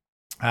finding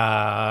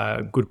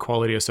good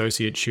quality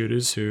associate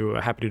shooters who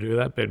are happy to do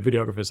that. But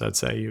videographers, I'd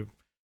say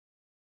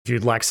if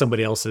you'd like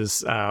somebody else's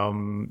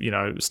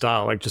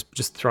style, like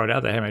just throw it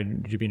out there. Hey,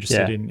 man, would you be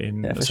interested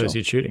in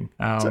associate shooting?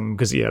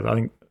 Because I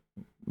think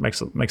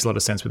makes a lot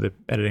of sense with the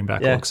editing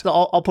backlogs. Yeah, so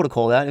I'll put a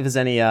call out if there's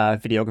any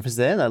videographers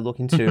there that are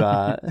looking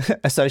to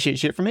associate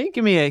shoot for me.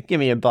 Give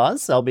me a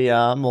buzz. I'll be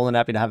more than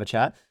happy to have a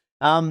chat.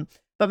 But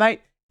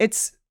mate,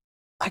 it's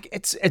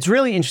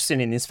really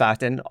interesting in this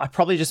fact, and I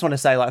probably just want to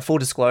say, like, full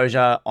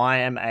disclosure, I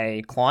am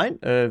a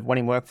client of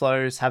Wedding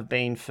Workflows, have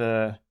been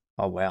for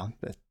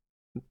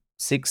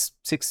 6,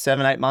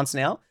 7, 8 months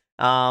now.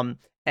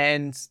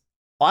 And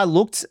I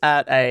looked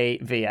at a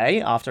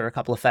VA after a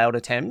couple of failed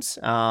attempts,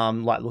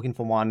 like looking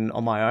for one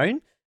on my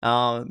own,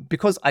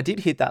 because I did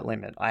hit that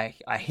limit.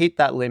 I hit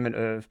that limit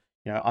of,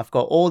 I've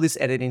got all this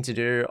editing to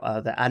do.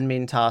 The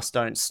admin tasks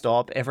don't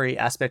stop. Every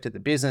aspect of the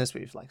business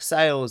with like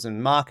sales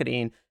and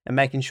marketing and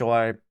making sure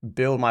I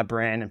build my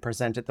brand and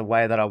present it the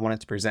way that I want it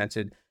to present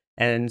it.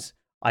 And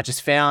I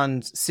just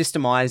found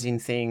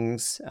systemizing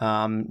things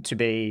to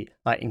be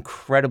like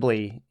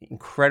incredibly,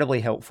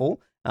 incredibly helpful.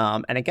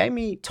 And it gave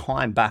me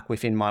time back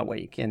within my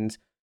week. And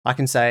I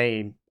can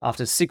say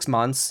after 6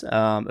 months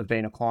of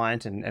being a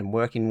client and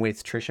working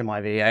with Trisha,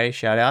 my VA,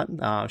 shout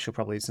out, she'll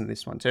probably listen to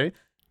this one too.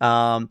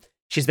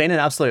 She's been an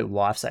absolute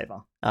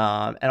lifesaver.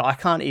 And I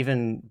can't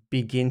even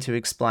begin to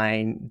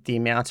explain the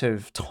amount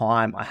of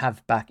time I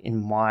have back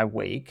in my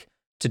week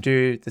to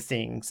do the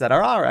things that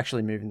are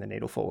actually moving the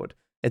needle forward.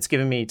 It's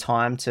given me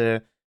time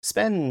to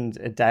spend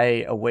a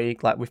day a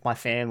week, like with my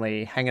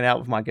family, hanging out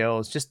with my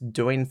girls, just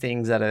doing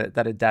things that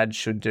a dad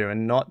should do,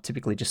 and not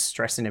typically just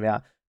stressing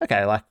about,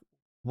 okay, like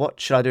what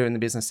should I do in the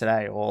business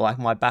today? Or like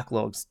my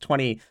backlogs,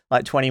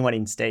 20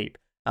 weddings deep.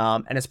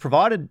 And it's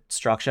provided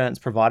structure, and it's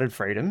provided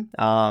freedom.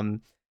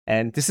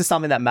 And this is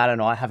something that Matt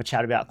and I have a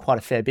chat about quite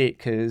a fair bit,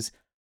 because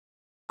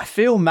I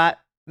feel Matt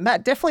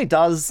definitely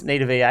does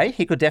need a VA.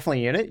 He could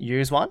definitely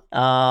use one.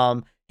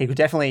 He could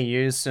definitely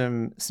use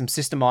some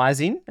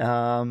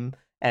systemizing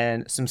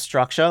and some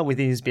structure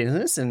within his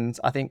business. And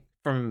I think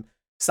from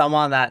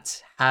someone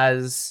that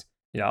has,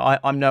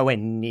 I'm nowhere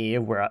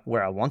near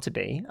where I want to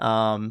be,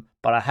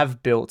 but I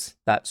have built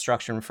that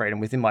structure and freedom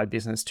within my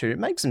business to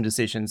make some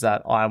decisions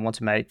that I want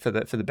to make for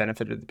the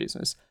benefit of the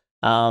business.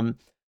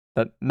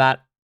 But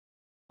Matt,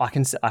 I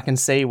can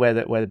see where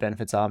the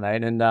benefits are,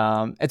 mate,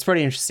 and it's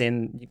pretty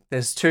interesting.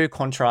 There's two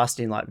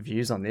contrasting like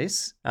views on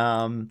this.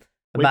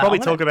 We Matt, probably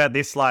talk about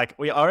this I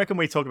reckon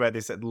we talk about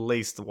this at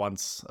least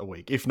once a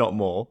week, if not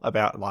more,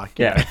 about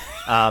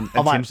and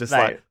Tim's just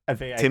like a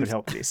VA could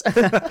help this.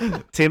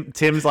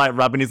 Tim's like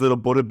rubbing his little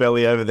Buddha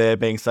belly over there,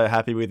 being so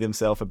happy with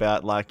himself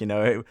about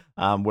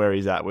where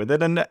he's at with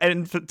it.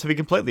 And to be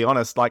completely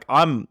honest,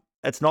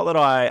 it's not that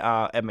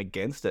I am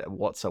against it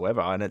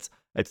whatsoever, and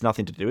it's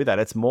nothing to do with that.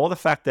 It's more the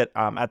fact that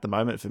at the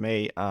moment for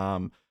me,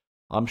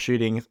 I'm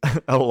shooting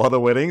a lot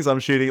of weddings.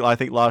 I'm shooting, I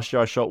think last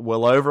year I shot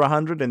well over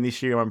 100, and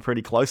this year I'm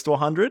pretty close to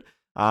 100.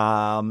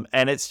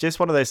 And it's just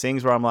one of those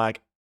things where I'm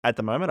like, at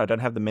the moment, I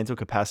don't have the mental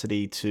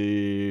capacity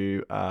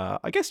to,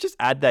 I guess, just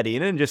add that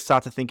in and just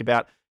start to think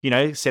about,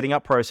 setting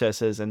up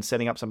processes and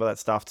setting up some of that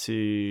stuff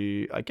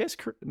to, I guess,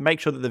 make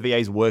sure that the VA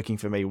is working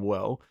for me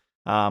well.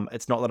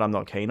 It's not that I'm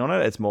not keen on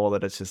it. It's more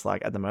that it's just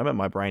like, at the moment,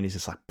 my brain is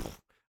just like,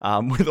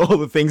 with all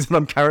the things that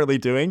I'm currently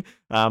doing,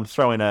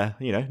 throwing a,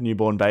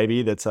 newborn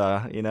baby that's,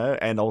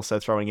 and also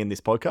throwing in this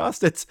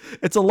podcast.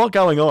 It's a lot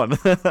going on.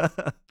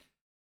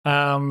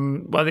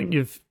 Well, I think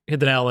you've hit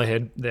the nail on the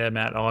head there,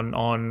 Matt,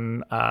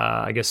 on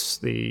I guess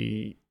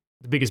the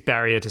biggest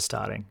barrier to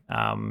starting,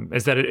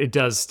 is that it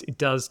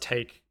does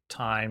take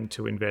time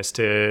to invest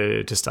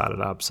to start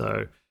it up.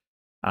 So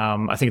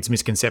I think it's a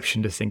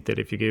misconception to think that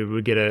if you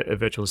would get a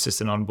virtual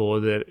assistant on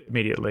board, that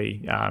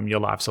immediately your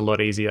life's a lot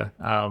easier,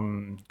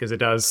 because it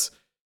does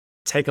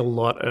take a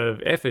lot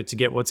of effort to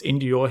get what's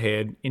into your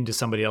head into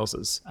somebody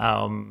else's.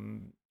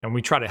 And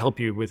we try to help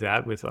you with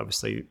that, with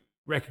obviously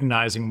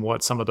recognizing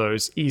what some of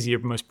those easier,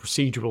 most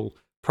procedural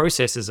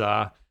processes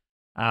are,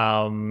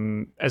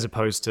 as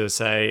opposed to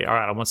say, all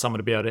right, I want someone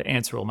to be able to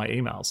answer all my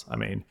emails. I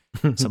mean,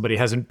 somebody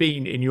hasn't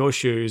been in your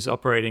shoes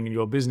operating in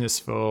your business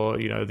for,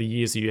 the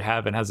years that you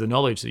have and has the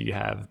knowledge that you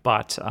have.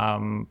 But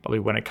probably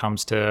when it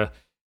comes to,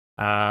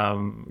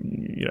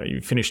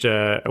 you finished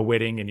a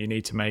wedding and you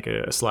need to make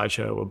a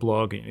slideshow, a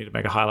blog, you need to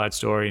make a highlight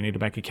story, you need to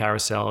make a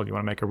carousel, you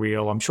want to make a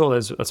reel. I'm sure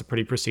that's a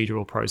pretty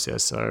procedural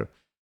process. So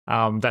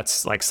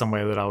that's like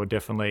somewhere that I would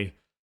definitely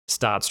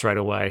start straight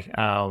away,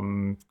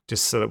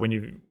 just so that when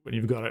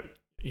you've got it,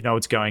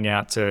 it's going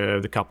out to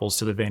the couples,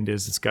 to the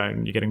vendors,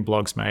 you're getting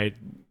blogs made,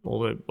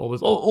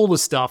 all the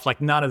stuff. Like,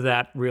 none of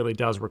that really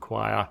does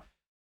require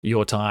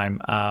your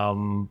time.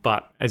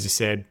 But as you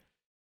said,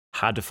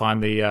 hard to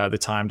find the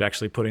time to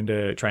actually put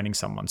into training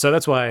someone. So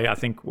that's why I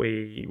think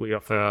we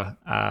offer,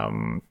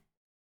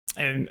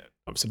 and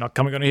obviously not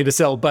coming on here to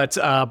sell, but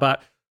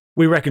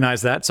we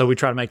recognize that. So we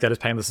try to make that as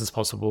painless as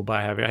possible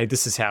by having, hey,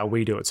 this is how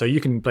we do it. So you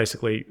can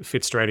basically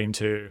fit straight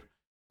into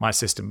my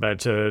system,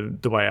 but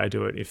the way I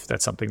do it, if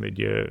that's something that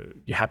you're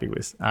happy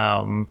with.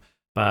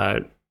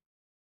 But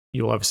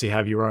you'll obviously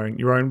have your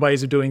own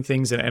ways of doing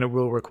things, and it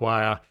will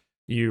require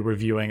you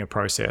reviewing a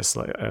process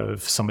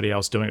of somebody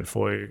else doing it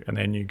for you, and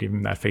then you give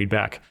them that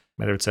feedback,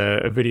 whether it's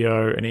a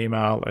video, an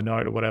email, a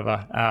note, or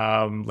whatever.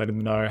 Let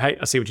them know, hey,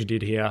 I see what you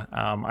did here.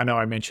 I know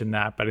I mentioned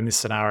that, but in this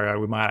scenario,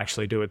 we might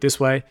actually do it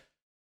this way.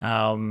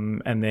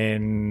 And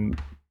then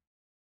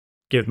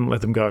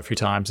let them go a few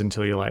times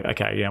until you're like,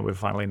 okay, yeah, we've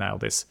finally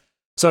nailed this.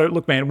 So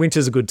look, man,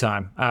 winter's a good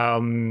time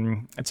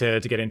to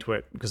get into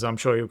it, because I'm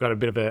sure you've got a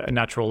bit of a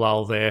natural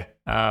lull there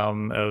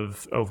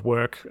of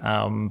work.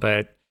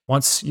 But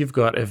once you've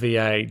got a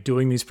VA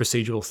doing these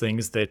procedural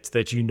things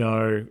that you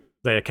know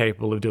they are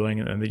capable of doing,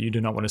 and that you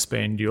do not want to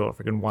spend your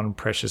freaking one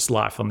precious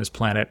life on this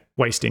planet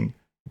wasting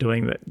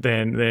doing that,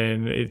 then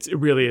it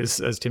really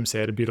is, as Tim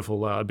said, a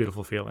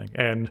beautiful feeling.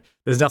 And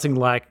there's nothing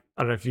like,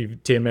 I don't know if you,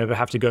 Tim, ever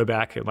have to go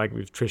back, like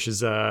with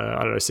Trish's,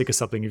 I don't know, sick or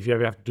something, if you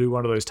ever have to do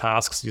one of those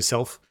tasks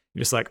yourself,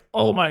 you're just like,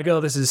 oh my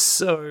God, this is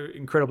so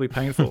incredibly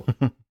painful.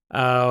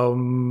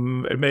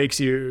 It makes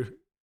you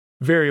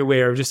very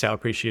aware of just how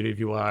appreciative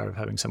you are of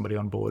having somebody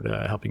on board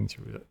helping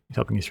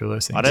you through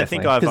those things. I don't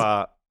think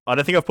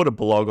I've put a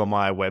blog on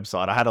my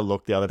website. I had a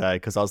look the other day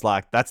because I was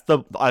like,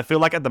 I feel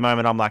like at the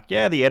moment I'm like,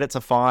 yeah, the edits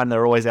are fine.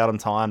 They're always out on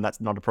time.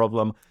 That's not a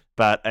problem.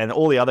 And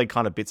all the other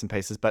kind of bits and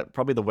pieces, but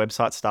probably the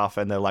website stuff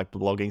and the like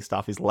blogging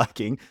stuff is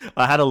lacking.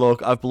 I had a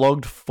look. I've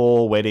blogged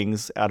 4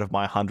 weddings out of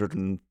my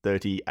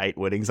 138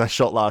 weddings I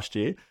shot last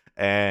year.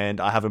 And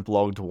I haven't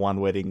blogged 1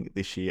 wedding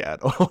this year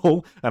at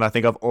all. And I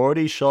think I've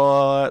already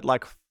shot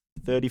like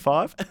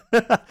 35.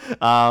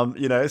 So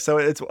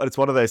it's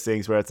one of those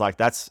things where it's like,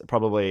 that's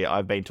probably,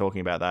 I've been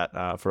talking about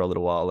that for a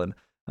little while, and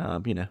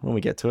when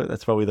we get to it,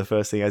 that's probably the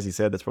first thing, as you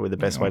said, that's probably the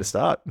best way to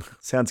start.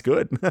 Sounds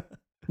good.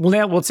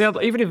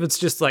 Even if it's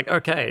just like,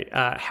 okay,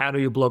 how do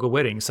you blog a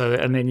wedding? So,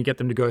 and then you get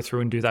them to go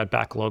through and do that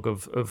backlog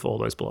of all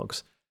those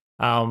blogs.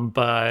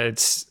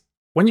 But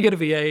when you get a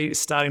VA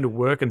starting to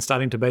work and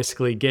starting to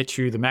basically get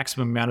you the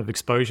maximum amount of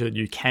exposure that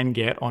you can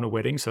get on a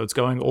wedding, so it's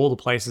going all the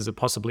places it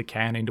possibly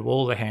can, into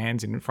all the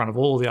hands, in front of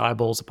all the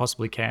eyeballs it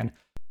possibly can,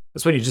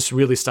 that's when it just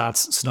really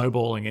starts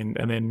snowballing,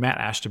 and then Matt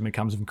Ashton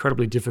becomes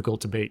incredibly difficult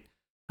to beat.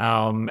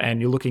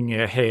 And you're looking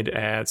ahead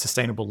at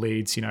sustainable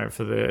leads,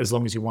 for as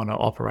long as you want to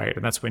operate.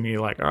 And that's when you're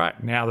like, all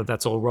right, now that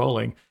that's all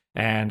rolling,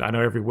 and I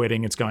know every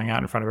wedding it's going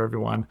out in front of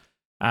everyone.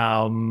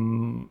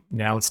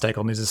 Now let's take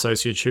on these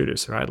associate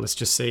shooters, right? Let's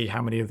just see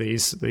how many of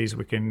these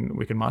we can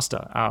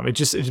muster.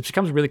 It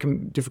becomes really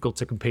difficult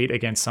to compete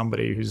against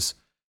somebody who's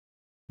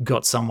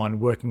got someone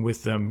working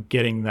with them,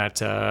 getting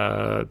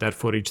that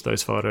footage,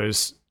 those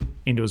photos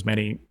into as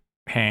many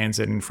hands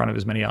and in front of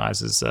as many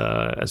eyes as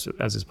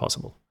is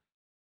possible.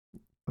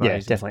 Yeah,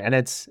 definitely. And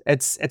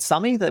it's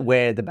something that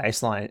where the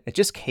baseline, it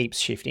just keeps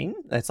shifting.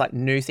 It's like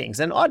new things.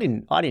 And I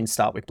didn't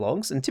start with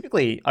blogs, and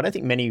typically I don't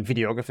think many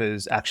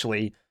videographers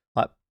actually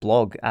like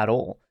blog at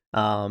all.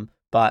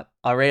 But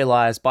I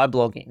realized by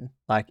blogging,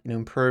 like, it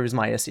improves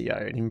my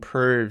SEO, it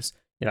improves,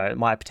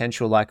 my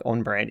potential like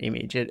on-brand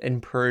image, it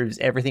improves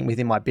everything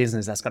within my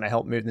business that's going to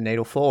help move the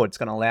needle forward. It's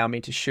going to allow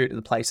me to shoot at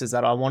the places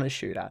that I want to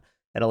shoot at.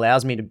 It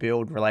allows me to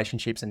build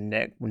relationships and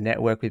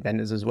network with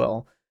vendors as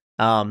well.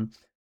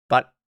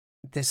 But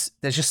there's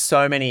just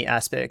so many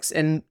aspects.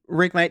 And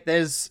Rick, mate,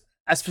 as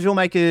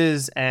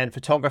filmmakers and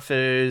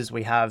photographers,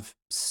 we have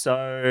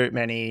so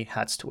many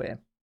hats to wear.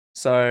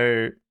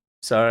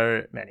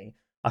 So many.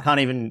 I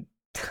can't even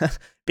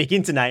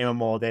begin to name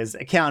them all. There's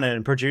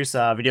accountant, producer,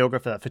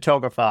 videographer,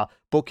 photographer,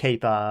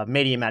 bookkeeper,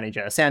 media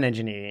manager, sound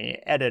engineer,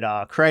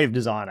 editor, creative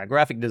designer,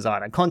 graphic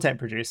designer, content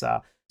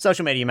producer,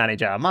 social media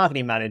manager,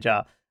 marketing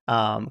manager,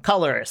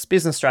 colorist,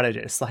 business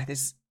strategist. Like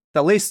this,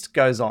 the list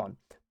goes on.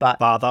 But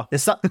father.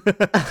 There's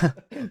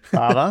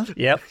father.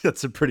 Yep.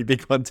 That's a pretty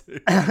big one too.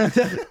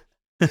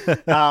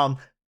 But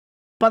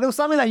there was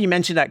something that you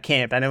mentioned at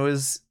camp, and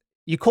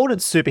you called it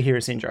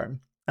superhero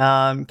syndrome.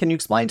 Can you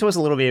explain to us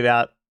a little bit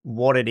about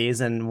what it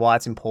is and why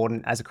it's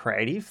important as a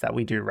creative that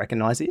we do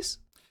recognize this?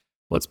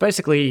 Well, it's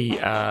basically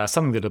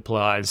something that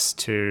applies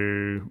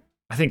to,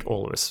 I think,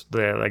 all of us.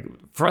 Like,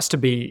 for us to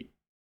be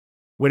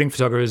wedding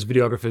photographers,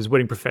 videographers,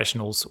 wedding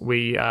professionals,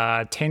 we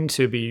tend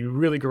to be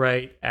really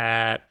great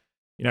at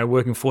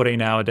working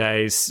 14-hour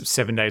days,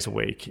 7 days a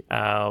week.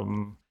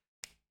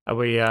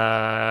 We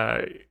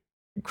are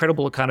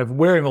incredible at kind of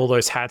wearing all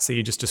those hats that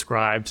you just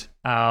described.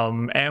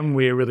 And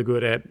we're really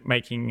good at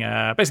making,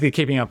 basically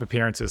keeping up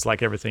appearances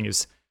like everything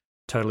is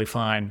totally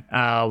fine.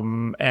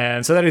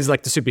 And so that is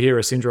like the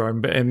superhero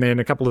syndrome. And then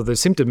a couple of the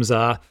symptoms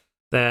are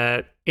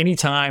that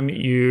anytime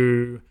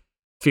you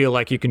feel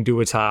like you can do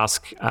a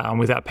task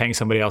without paying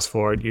somebody else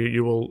for it,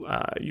 you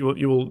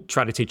will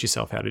try to teach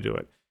yourself how to do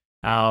it.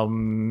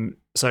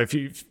 So if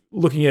you're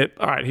looking at,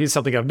 all right, here's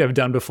something I've never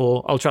done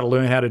before, I'll try to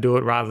learn how to do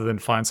it rather than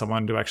find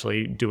someone to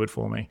actually do it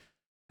for me.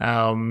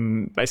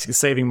 Basically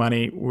saving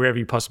money wherever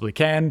you possibly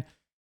can.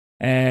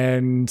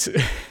 And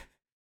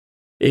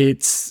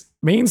it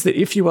means that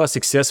if you are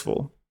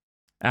successful,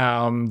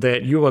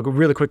 that you are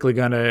really quickly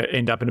going to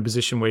end up in a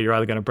position where you're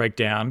either going to break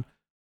down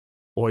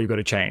or you've got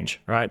to change,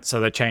 right?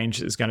 So that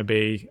change is going to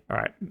be, all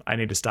right, I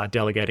need to start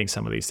delegating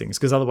some of these things,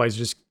 because otherwise,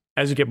 just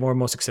as you get more and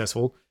more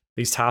successful,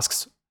 these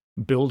tasks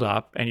build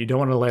up and you don't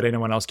want to let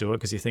anyone else do it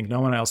because you think no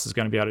one else is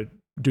going to be able to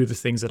do the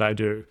things that I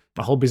do.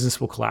 My whole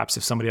business will collapse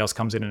if somebody else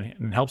comes in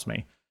and helps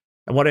me.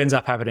 And what ends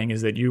up happening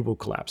is that you will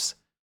collapse,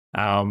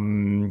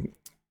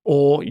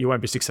 or you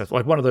won't be successful.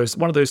 Like one of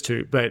those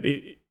two. But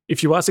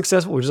if you are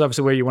successful, which is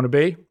obviously where you want to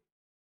be,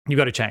 you've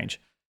got to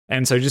change.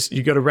 And so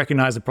you got to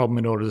recognize the problem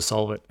in order to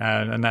solve it.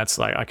 And that's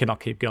like, I cannot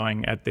keep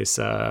going at this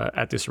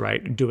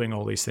rate, doing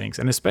all these things.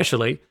 And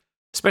especially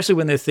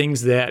when they're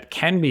things that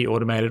can be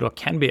automated or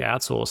can be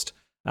outsourced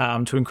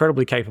to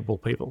incredibly capable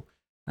people.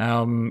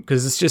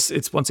 Because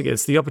it's once again,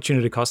 it's the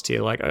opportunity cost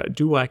here. Like,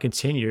 do I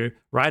continue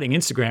writing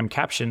Instagram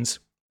captions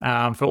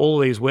for all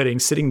of these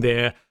weddings, sitting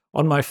there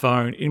on my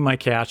phone, in my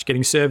couch,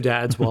 getting served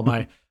ads while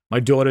my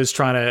daughter's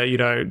trying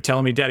to,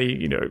 telling me,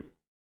 Daddy,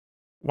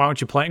 why aren't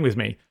you playing with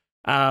me?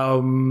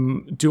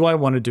 Do I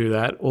want to do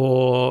that,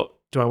 or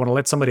do I want to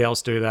let somebody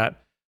else do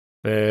that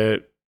for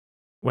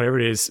whatever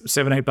it is,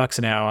 $7-8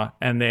 an hour,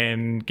 and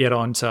then get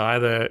on to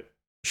either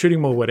shooting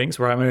more weddings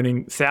where I'm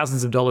earning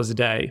thousands of dollars a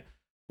day,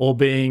 or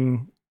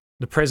being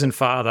the present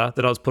father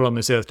that I was put on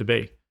this earth to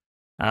be?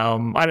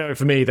 I know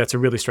for me, that's a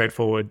really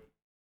straightforward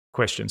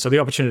question. So the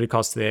opportunity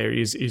cost there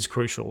is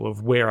crucial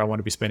of where I want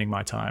to be spending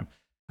my time.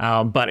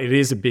 But it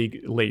is a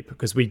big leap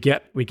because we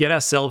get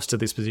ourselves to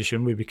this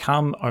position. We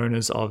become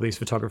owners of these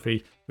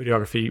photography,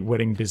 videography,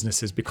 wedding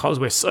businesses because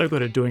we're so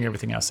good at doing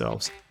everything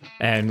ourselves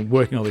and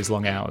working all these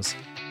long hours.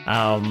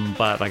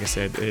 But like I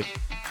said,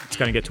 it's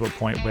going to get to a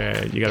point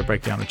where you got to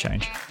break down the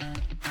change.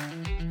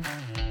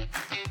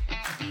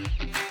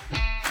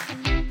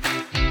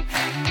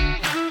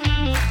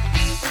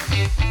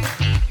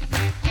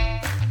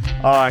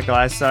 All right,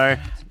 guys. So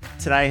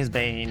today has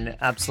been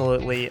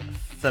absolutely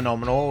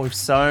phenomenal with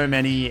so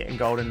many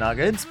golden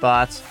nuggets,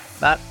 but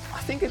Matt, I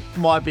think it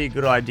might be a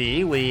good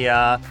idea we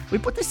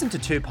put this into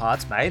 2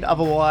 parts, mate.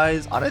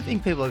 Otherwise, I don't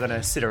think people are going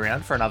to sit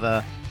around for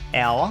another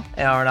hour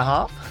and a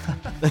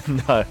half.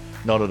 No,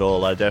 not at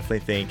all. I definitely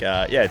think,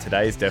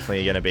 today is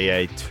definitely going to be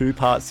a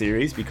 2-part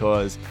series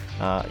because,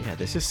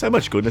 there's just so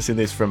much goodness in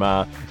this from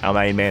our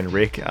main man,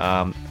 Rick.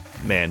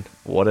 Man,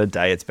 what a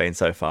day it's been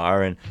so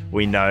far, and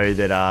we know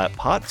that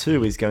part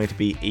 2 is going to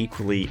be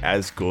equally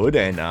as good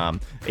and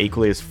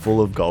equally as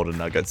full of golden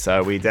nuggets.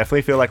 So we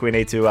definitely feel like we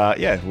need to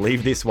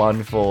leave this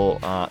one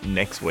for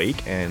next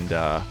week and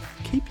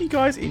keep you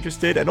guys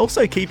interested and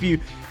also keep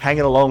you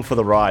hanging along for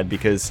the ride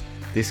because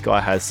this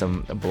guy has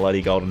some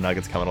bloody golden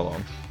nuggets coming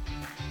along.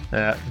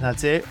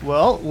 That's it.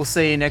 Well, we'll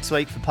see you next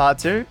week for part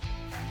 2.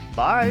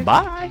 Bye.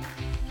 Bye.